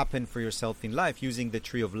things happen for yourself in life using the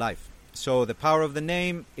Tree of Life. So the power of the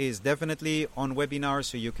name is definitely on webinar,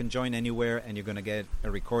 so you can join anywhere and you're going to get a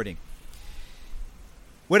recording.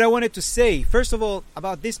 What I wanted to say, first of all,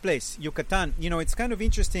 about this place, Yucatan, it's kind of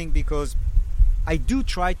interesting because I do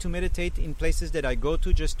try to meditate in places that I go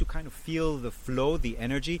to just to kind of feel the flow, the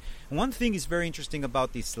energy. And one thing is very interesting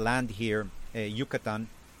about this land here, Yucatan,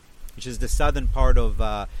 which is the southern part of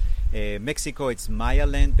Mexico. It's Maya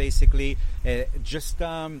land, basically.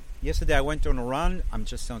 Yesterday I went on a run. I'm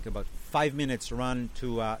just talking about 5 minutes run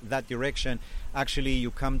to that direction. Actually, you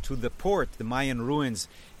come to the port, the Mayan ruins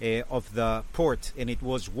of the port, and it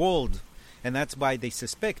was walled. And that's why they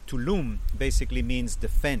suspect Tulum basically means the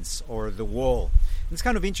fence or the wall. And it's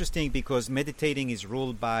kind of interesting because meditating is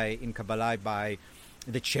ruled in Kabbalah by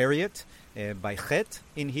the chariot, by Chet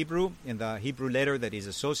in Hebrew, in the Hebrew letter that is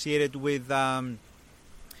associated with the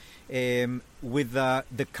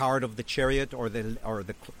card of the chariot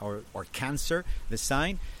or Cancer, the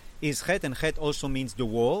sign is Chet, and Chet also means the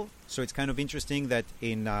wall. So it's kind of interesting that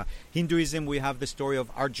in Hinduism we have the story of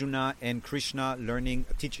Arjuna and Krishna learning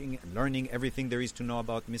everything there is to know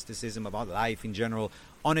about mysticism, about life in general,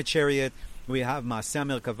 on a chariot. We have Maaseh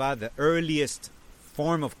Merkava, the earliest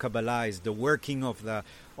form of Kabbalah is the working of the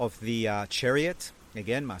chariot.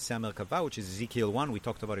 Again, Maaseh Merkava, which is Ezekiel 1. We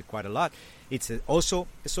talked about it quite a lot. It's also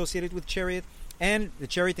associated with chariot. And the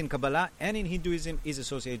chariot in Kabbalah and in Hinduism is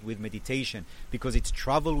associated with meditation because it's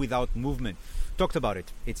travel without movement. Talked about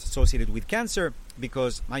it. It's associated with Cancer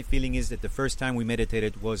because my feeling is that the first time we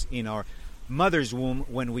meditated was in our mother's womb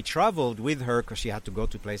when we traveled with her because she had to go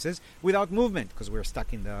to places without movement because we were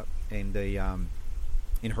stuck in her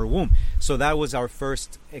womb. So that was our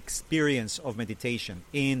first experience of meditation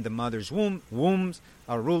in the mother's womb. Wombs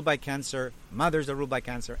are ruled by Cancer. Mothers are ruled by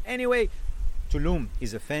Cancer. Anyway, Tulum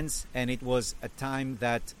is a fence, and it was a time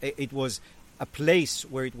that it was a place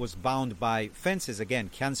where it was bound by fences. Again,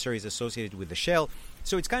 Cancer is associated with the shell.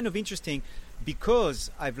 So it's kind of interesting because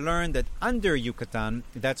I've learned that under Yucatan,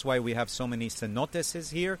 that's why we have so many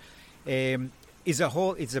cenotes here, it's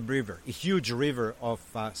a river, a huge river of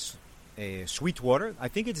sweet water. I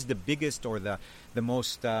think it's the biggest or the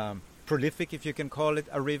most prolific, if you can call it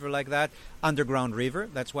a river like that, underground river.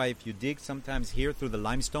 That's why if you dig sometimes here through the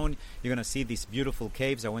limestone, you're going to see these beautiful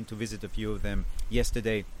caves. I went to visit a few of them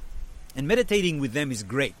yesterday. And meditating with them is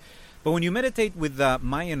great. But when you meditate with the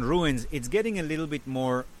Mayan ruins, it's getting a little bit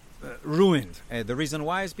more ruined. The reason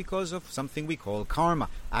why is because of something we call karma,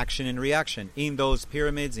 action and reaction. In those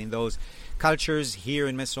pyramids, in those cultures here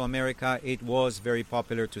in Mesoamerica, it was very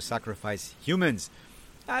popular to sacrifice humans.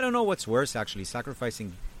 I don't know what's worse, actually,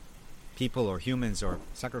 sacrificing people or humans or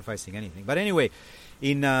sacrificing anything. But anyway,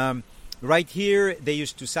 in right here, they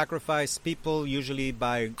used to sacrifice people usually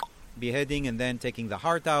by beheading and then taking the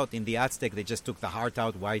heart out. In the Aztec, they just took the heart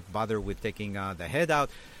out. Why bother with taking the head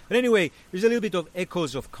out? But anyway, there's a little bit of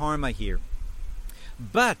echoes of karma here.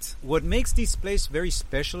 But what makes this place very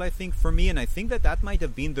special, I think, for me, and I think that might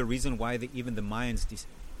have been the reason why even the Mayans,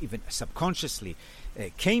 even subconsciously,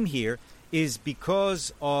 came here, is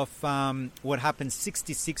because of what happened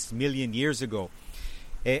 66 million years ago.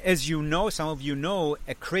 As you know, some of you know,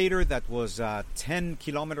 a crater that was 10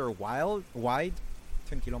 kilometer wide,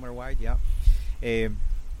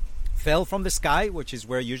 fell from the sky, which is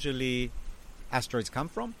where usually asteroids come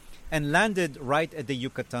from, and landed right at the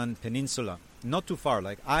Yucatan Peninsula. Not too far.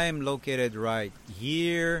 Like, I am located right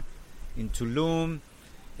here in Tulum,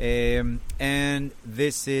 and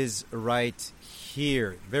this is right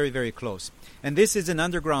here, very, very close. And this is an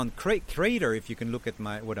underground crater, if you can look at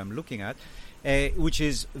what I'm looking at, which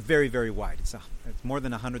is very, very wide. It's more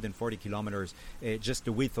than 140 kilometers, just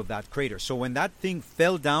the width of that crater. So when that thing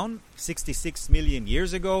fell down 66 million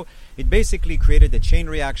years ago, it basically created a chain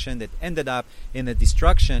reaction that ended up in the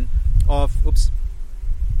destruction of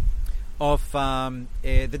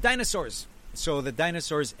the dinosaurs. So the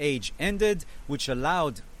dinosaurs' age ended, which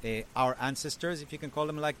allowed our ancestors, if you can call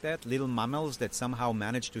them like that, little mammals that somehow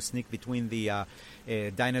managed to sneak between the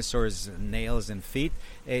dinosaurs' nails and feet,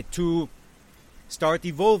 to start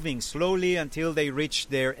evolving slowly until they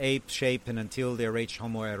reached their ape shape and until they reached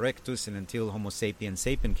Homo erectus and until Homo sapiens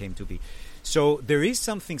sapien came to be. So there is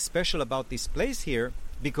something special about this place here,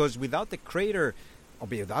 because without the crater, or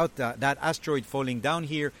without that asteroid falling down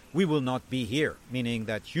here, we will not be here, meaning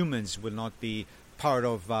that humans will not be part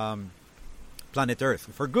of planet Earth,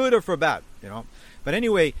 for good or for bad, But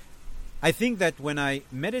anyway, I think that when I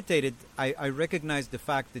meditated, I recognized the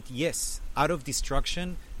fact that yes, out of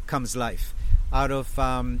destruction comes life. Out of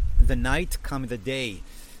the night comes the day.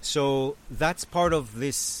 So that's part of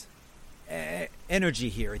this energy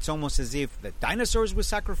here. It's almost as if the dinosaurs were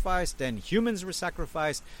sacrificed, then humans were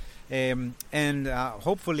sacrificed, and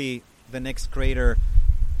hopefully the next crater.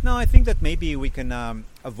 No, I think that maybe we can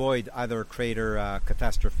avoid other crater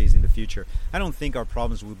catastrophes in the future. I don't think our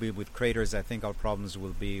problems will be with craters. I think our problems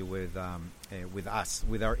will be with us,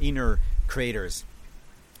 with our inner craters.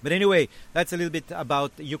 But anyway, that's a little bit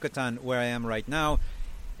about Yucatan, where I am right now.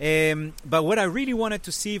 But what I really wanted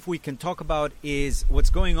to see if we can talk about is what's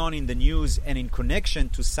going on in the news and in connection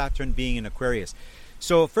to Saturn being in Aquarius.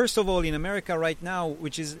 So first of all, in America right now,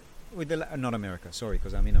 which is not America, sorry,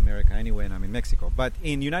 because I'm in America anyway and I'm in Mexico. But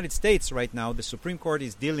in the United States right now, the Supreme Court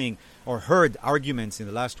is dealing or heard arguments in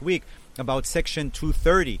the last week about Section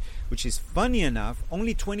 230, which is, funny enough,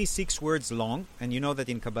 only 26 words long. And you know that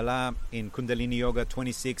in Kabbalah, in Kundalini Yoga,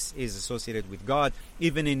 26 is associated with God.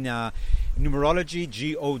 Even in numerology,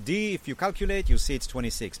 G-O-D, if you calculate, you'll see it's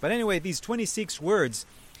 26. But anyway, these 26 words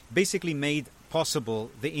basically made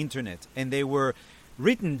possible the internet. And they were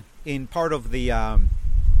written in part of the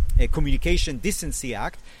Communication Decency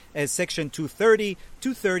Act as Section 230.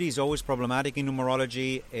 230 is always problematic in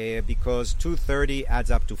numerology because 230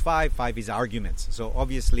 adds up to 5. 5 is arguments. So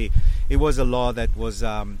obviously it was a law that was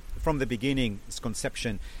from the beginning, its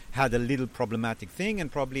conception had a little problematic thing,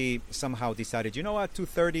 and probably somehow decided, you know what,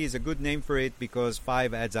 230 is a good name for it because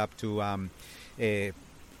 5 adds up to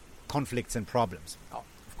conflicts and problems. Oh,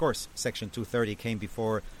 of course, Section 230 came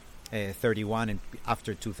before 31 and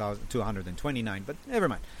after 229, but never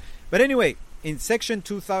mind. But anyway, in Section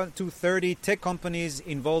 230, tech companies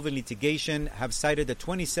involved in litigation have cited the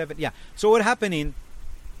 27... Yeah, so what happened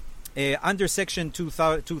under Section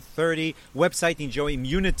 230, websites enjoy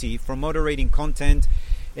immunity for moderating content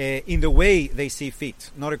in the way they see fit,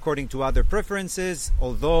 not according to other preferences,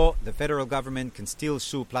 although the federal government can still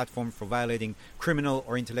sue platforms for violating criminal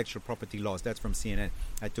or intellectual property laws. That's from CNN.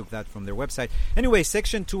 I took that from their website. Anyway,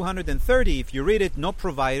 Section 230, if you read it, no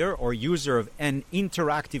provider or user of an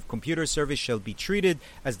interactive computer service shall be treated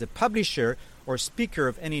as the publisher or speaker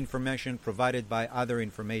of any information provided by other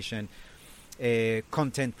information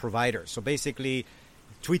content providers. So basically,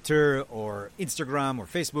 Twitter or Instagram or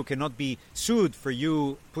Facebook cannot be sued for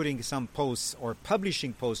you putting some posts or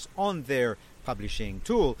publishing posts on their publishing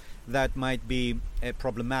tool that might be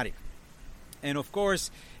problematic. And of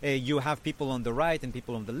course, you have people on the right and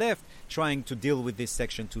people on the left trying to deal with this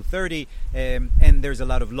Section 230, and there's a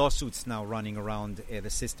lot of lawsuits now running around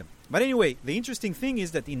the system. But anyway, the interesting thing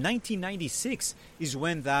is that in 1996 is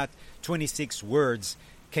when that 26 words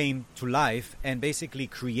came to life and basically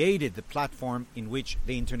created the platform in which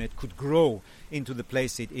the internet could grow into the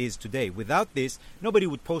place it is today. Without this, nobody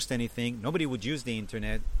would post anything, nobody would use the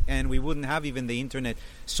internet, and we wouldn't have even the internet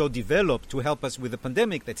so developed to help us with the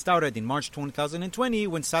pandemic that started in March 2020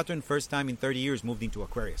 when Saturn first time in 30 years moved into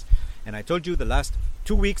Aquarius. And I told you the last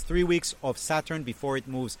 2 weeks, 3 weeks of Saturn before it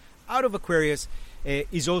moves out of Aquarius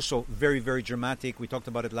is also very, very dramatic. We talked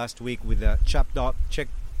about it last week with the chatbot.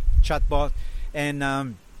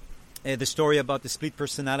 And the story about the split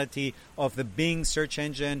personality of the Bing search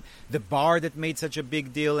engine, the bar that made such a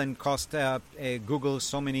big deal and cost Google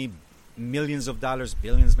so many millions of dollars,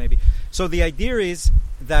 billions maybe. So the idea is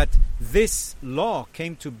that this law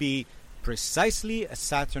came to be precisely a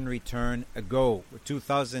Saturn return ago.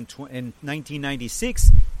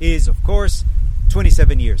 1996 is, of course,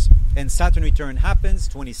 27 years. And Saturn return happens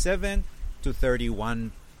 27 to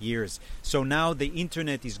 31 years. So now the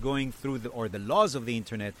internet is going through the laws of the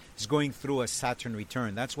internet is going through a Saturn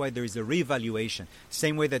return. That's why there is a reevaluation.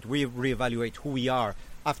 Same way that we reevaluate who we are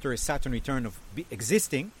after a Saturn return of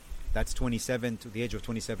existing, that's 27 to the age of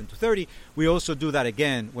 27 to 30. We also do that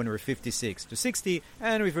again when we're 56 to 60,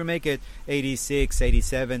 and if we make it 86,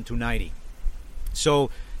 87 to 90. So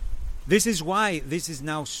this is why this is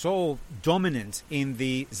now so dominant in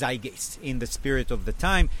the zeitgeist, in the spirit of the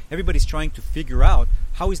time. Everybody's trying to figure out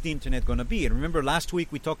how is the internet going to be. And remember last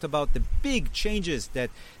week we talked about the big changes that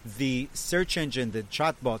the search engine, the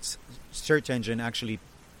chatbots search engine actually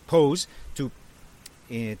pose to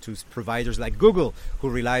providers like Google, who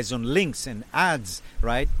relies on links and ads,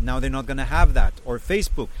 right? Now they're not going to have that, or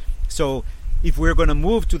Facebook. So if we're going to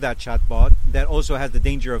move to that chatbot that also has the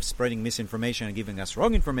danger of spreading misinformation and giving us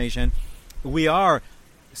wrong information, we are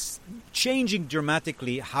changing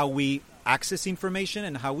dramatically how we access information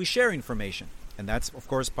and how we share information. And that's, of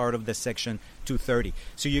course, part of the Section 230.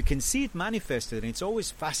 So you can see it manifested, and it's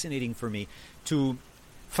always fascinating for me to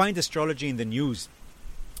find astrology in the news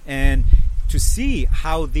and to see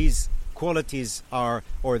how these qualities are,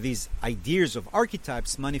 or these ideas of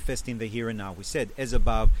archetypes manifest in the here and now. We said, as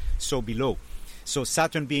above, so below. So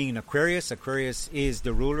Saturn being in Aquarius, Aquarius is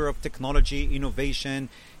the ruler of technology, innovation,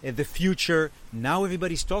 the future. Now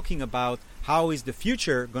everybody's talking about how is the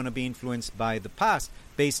future going to be influenced by the past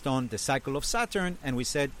based on the cycle of Saturn. And we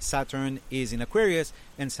said Saturn is in Aquarius,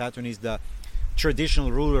 and Saturn is the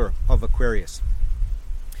traditional ruler of Aquarius.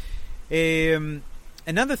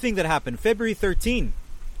 Another thing that happened, February 13,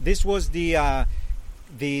 this was the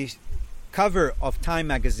cover of Time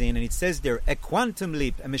magazine, and it says there, a quantum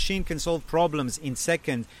leap, a machine can solve problems in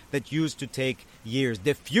seconds that used to take years.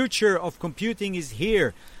 The future of computing is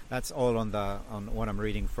here. That's all on what I'm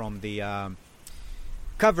reading from the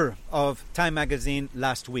cover of Time magazine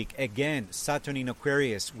last week. Again, Saturn in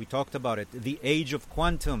Aquarius, we talked about it, the age of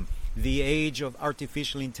quantum, the age of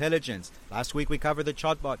artificial intelligence. Last week we covered the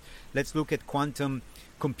chatbot. Let's look at quantum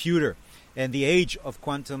computer and the age of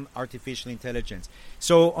quantum artificial intelligence.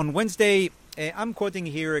 So on Wednesday, I'm quoting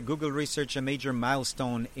here Google research, a major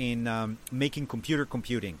milestone in making computer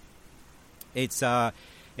computing. It's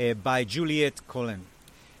by Juliet Cullen.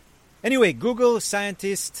 Anyway, Google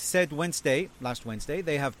scientists said last Wednesday,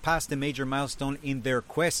 they have passed a major milestone in their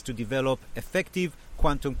quest to develop effective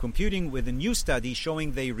quantum computing with a new study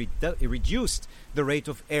showing they reduced the rate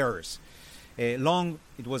of errors. Long,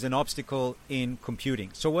 it was an obstacle in computing.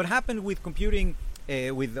 So what happened with computing,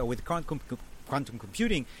 with quantum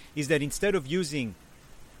computing, is that instead of using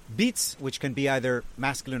bits, which can be either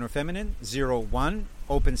masculine or feminine, 0, 1,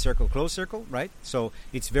 open circle, closed circle, right? So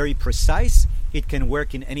it's very precise. It can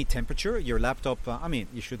work in any temperature. Your laptop,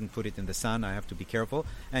 you shouldn't put it in the sun. I have to be careful.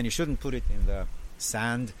 And you shouldn't put it in the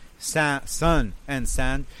sun and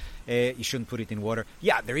sand. You shouldn't put it in water.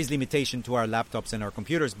 Yeah, there is limitation to our laptops and our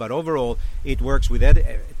computers, but overall, it works with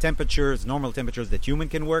temperatures, normal temperatures that human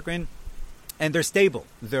can work in, and they're stable.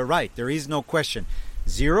 They're right. There is no question.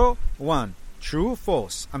 0, 1, true,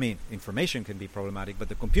 false. Information can be problematic, but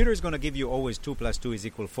the computer is going to give you always 2 + 2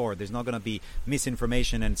 = 4. There's not going to be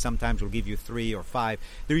misinformation, and sometimes will give you 3 or 5.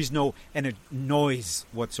 There is no noise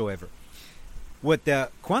whatsoever. What the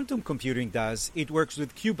quantum computing does, it works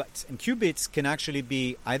with qubits. And qubits can actually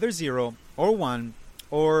be either 0 or 1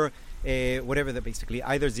 or whatever, basically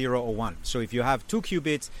either 0 or 1. So if you have 2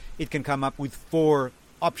 qubits, it can come up with 4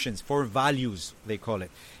 options, 4 values, they call it.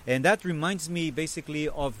 And that reminds me basically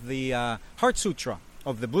of the Heart Sutra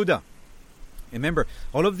of the Buddha. Remember,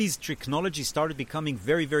 all of these technologies started becoming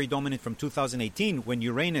very, very dominant from 2018 when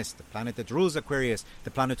Uranus, the planet that rules Aquarius, the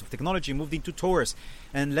planet of technology, moved into Taurus.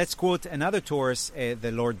 And let's quote another Taurus,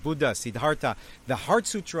 the Lord Buddha, Siddhartha. The Heart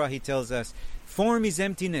Sutra, he tells us, form is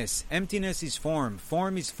emptiness, emptiness is form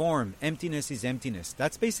is form, emptiness is emptiness.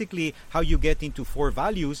 That's basically how you get into 4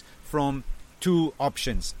 values from 2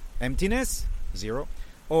 options, emptiness, 0,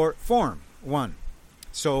 or form, 1.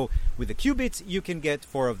 So with the qubits, you can get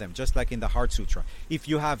 4 of them, just like in the Heart Sutra. If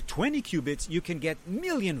you have 20 qubits, you can get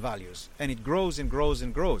million values, and it grows and grows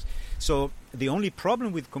and grows. So the only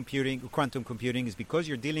problem with quantum computing, is because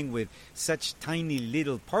you're dealing with such tiny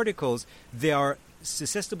little particles, they are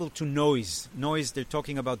susceptible to noise. Noise, they're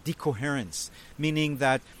talking about decoherence, meaning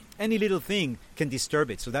that any little thing can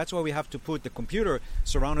disturb it. So that's why we have to put the computer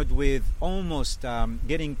surrounded with almost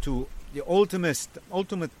getting to the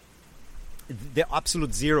ultimate, the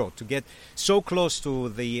absolute 0, to get so close to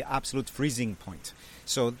the absolute freezing point.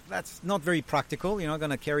 So that's not very practical. You're not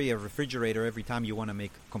going to carry a refrigerator every time you want to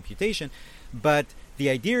make computation. But the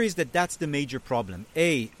idea is that that's the major problem.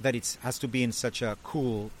 A, that it has to be in such a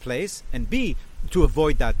cool place, and B, to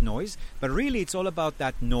avoid that noise. But really, it's all about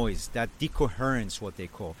that noise, that decoherence, what they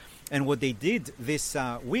call. And what they did this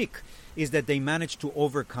week is that they managed to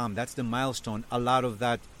overcome, that's the milestone, a lot of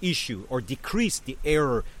that issue, or decrease the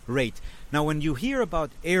error rate. Now, when you hear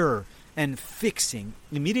about error and fixing,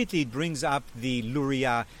 immediately it brings up the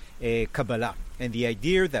Luria Kabbalah, and the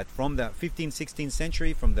idea that from the 15th, 16th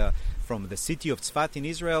century, from the city of Tzfat in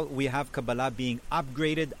Israel, we have Kabbalah being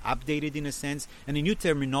upgraded, updated in a sense, and a new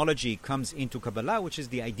terminology comes into Kabbalah, which is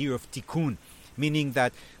the idea of tikkun, meaning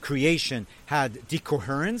that creation had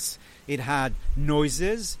decoherence, it had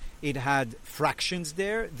noises, it had fractions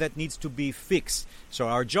there that needs to be fixed. So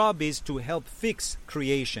our job is to help fix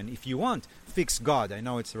creation. If you want, fix God. I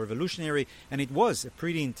know it's revolutionary, and it was a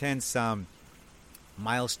pretty intense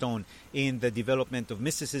milestone in the development of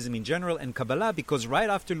mysticism in general and Kabbalah, because right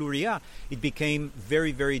after Luria, it became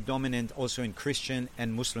very, very dominant also in Christian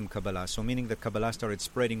and Muslim Kabbalah. So meaning that Kabbalah started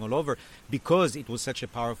spreading all over because it was such a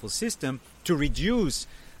powerful system to reduce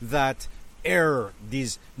that error,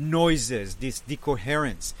 these noises, this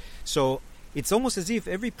decoherence. So it's almost as if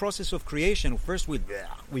every process of creation, first we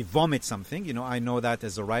vomit something. I know that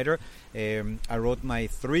as a writer. I wrote my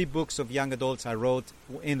 3 books of young adults I wrote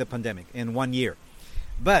in the pandemic in 1 year.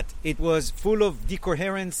 But it was full of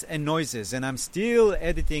decoherence and noises, and I'm still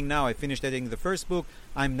editing now. I finished editing the first book.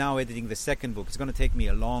 I'm now editing the second book. It's going to take me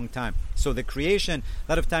a long time. So the creation,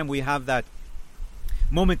 a lot of time we have that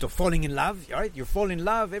moment of falling in love, right? You fall in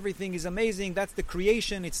love, everything is amazing. That's the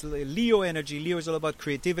creation. It's Leo energy. Leo is all about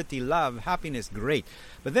creativity, love, happiness, great.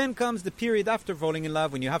 But then comes the period after falling in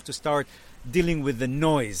love when you have to start dealing with the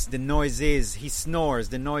noise. The noise is he snores.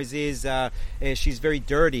 The noise is she's very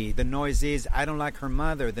dirty. The noise is I don't like her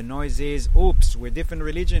mother. The noise is oops, we're different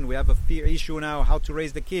religion. We have a fear issue now how to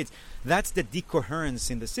raise the kids. That's the decoherence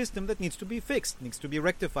in the system that needs to be fixed, needs to be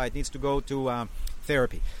rectified, needs to go to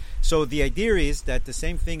therapy. So the idea is that the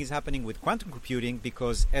same thing is happening with quantum computing,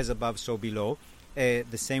 because as above, so below. The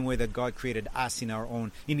same way that God created us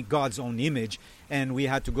in God's own image, and we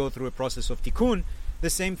had to go through a process of tikkun. The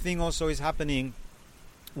same thing also is happening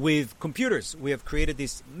with computers. We have created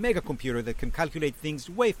this mega computer that can calculate things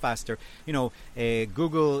way faster.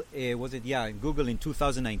 Google Google in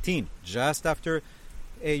 2019, just after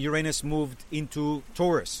Uranus moved into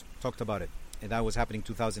Taurus, talked about it. And that was happening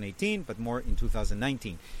 2018, but more in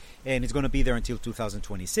 2019. And it's going to be there until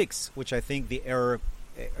 2026, which I think the error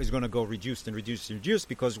is going to go reduced,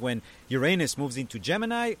 because when Uranus moves into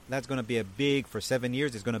Gemini, that's going to be for 7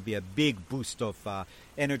 years, it's going to be a big boost of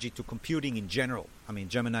energy to computing in general. I mean,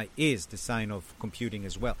 Gemini is the sign of computing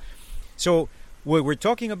as well. So what we're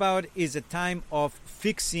talking about is a time of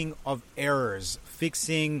fixing of errors,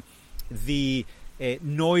 fixing the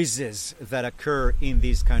noises that occur in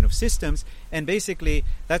these kind of systems. And basically,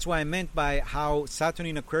 that's what I meant by how Saturn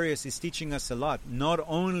in Aquarius is teaching us a lot, not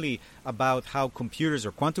only about how computers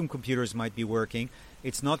or quantum computers might be working.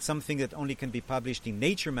 It's not something that only can be published in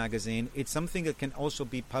Nature magazine. It's something that can also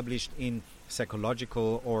be published in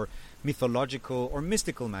psychological or mythological or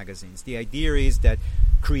mystical magazines. The idea is that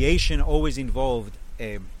creation always involved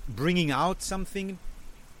bringing out something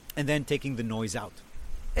and then taking the noise out.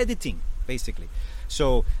 Editing, basically.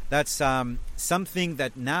 So that's something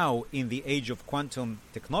that now in the age of quantum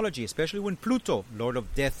technology, especially when Pluto, Lord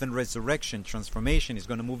of Death and Resurrection, Transformation, is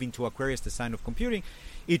going to move into Aquarius, the sign of computing,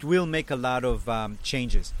 it will make a lot of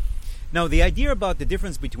changes. Now, the idea about the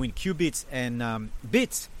difference between qubits and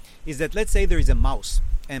bits is that, let's say there is a mouse,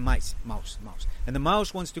 and mouse, and the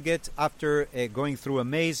mouse wants to get, after going through a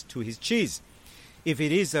maze, to his cheese. If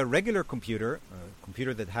it is a regular computer, a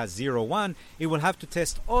computer that has 0, 1, it will have to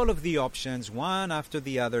test all of the options, one after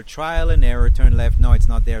the other, trial and error, turn left, no, it's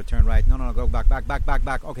not there, turn right, no, go back,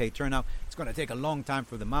 okay, turn out, it's going to take a long time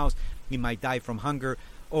for the mouse, he might die from hunger,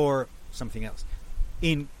 or something else.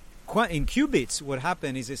 In qubits, what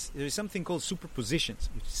happens is there is something called superpositions,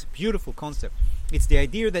 which is a beautiful concept. It's the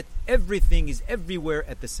idea that everything is everywhere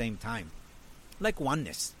at the same time, like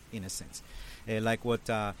oneness, in a sense. Like what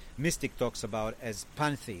Mystic talks about as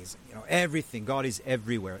pantheism. Everything, God is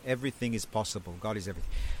everywhere. Everything is possible. God is everything.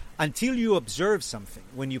 Until you observe something,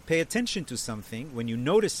 when you pay attention to something, when you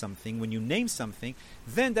notice something, when you name something,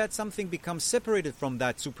 then that something becomes separated from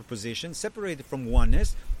that superposition, separated from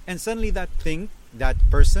oneness, and suddenly that thing, that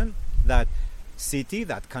person, that city,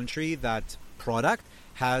 that country, that product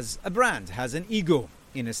has a brand, has an ego,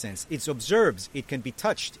 in a sense. It's observed, it can be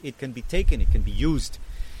touched, it can be taken, it can be used.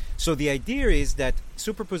 So the idea is that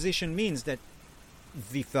superposition means that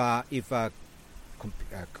if a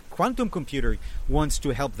quantum computer wants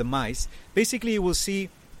to help the mice, basically it will see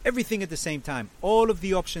everything at the same time, all of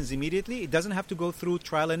the options immediately. It doesn't have to go through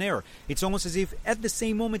trial and error. It's almost as if at the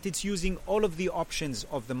same moment it's using all of the options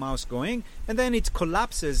of the mouse going, and then it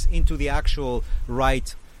collapses into the actual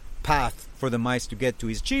right path for the mice to get to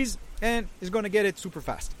his cheese, and is going to get it super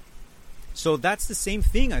fast. So that's the same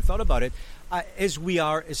thing. I thought about it. As we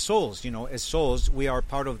are as souls, we are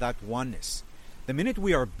part of that oneness. The minute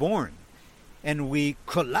we are born and we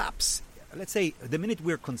collapse, let's say the minute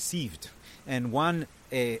we're conceived and 1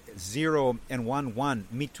 0 and 1 1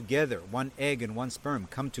 meet together, one egg and one sperm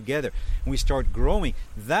come together, and we start growing,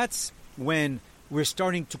 that's when we're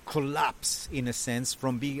starting to collapse, in a sense,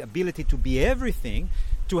 from the ability to be everything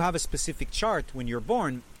to have a specific chart when you're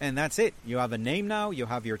born, and that's it. You have a name now, you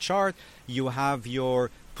have your chart, you have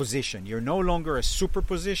your position. You're no longer a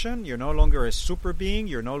superposition, you're no longer a super being,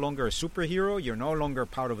 you're no longer a superhero, you're no longer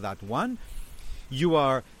part of that one.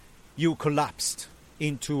 You collapsed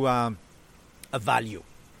into a value.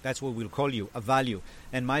 That's what we'll call you, a value.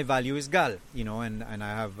 And my value is Gal, and I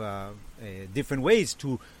have different ways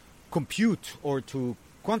to compute or to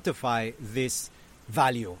quantify this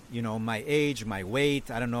value, my age, my weight,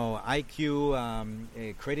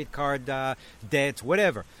 IQ, credit card debt,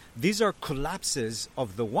 whatever. These are collapses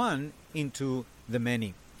of the one into the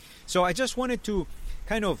many. So I just wanted to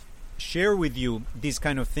kind of share with you these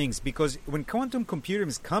kind of things, because when quantum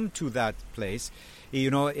computers come to that place,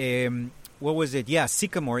 what was it? Yeah,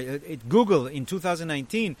 Sycamore. Google in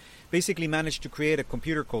 2019 basically managed to create a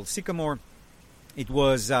computer called Sycamore, It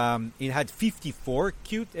was it had 54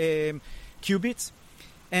 qubits,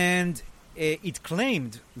 and it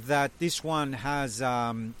claimed that this one has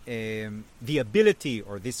the ability,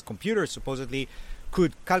 or this computer supposedly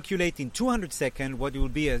could calculate in 200 seconds what will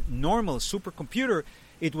be a normal supercomputer.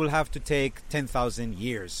 It will have to take 10,000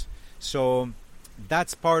 years. So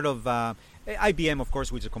that's part of IBM, of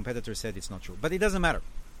course, which the competitor said it's not true. But it doesn't matter.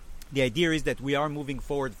 The idea is that we are moving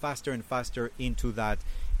forward faster and faster into that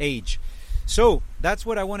age. So that's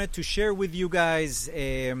what I wanted to share with you guys,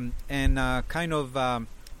 and kind of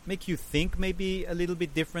make you think maybe a little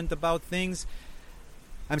bit different about things.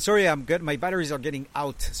 I'm sorry, my batteries are getting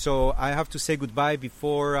out, so I have to say goodbye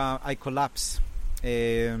before I collapse.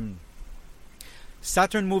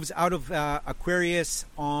 Saturn moves out of Aquarius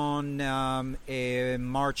on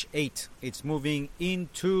March 8th. It's moving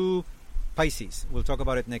into Pisces. We'll talk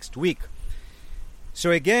about it next week.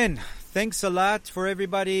 So again, thanks a lot for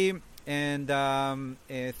everybody, and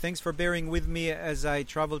thanks for bearing with me as I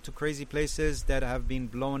travel to crazy places that have been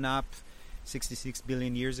blown up 66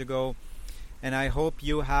 billion years ago. And I hope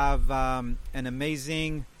you have an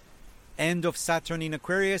amazing end of Saturn in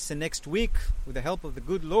Aquarius. And next week, with the help of the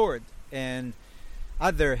good Lord and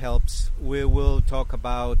other helps, we will talk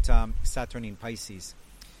about Saturn in Pisces.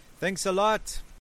 Thanks a lot.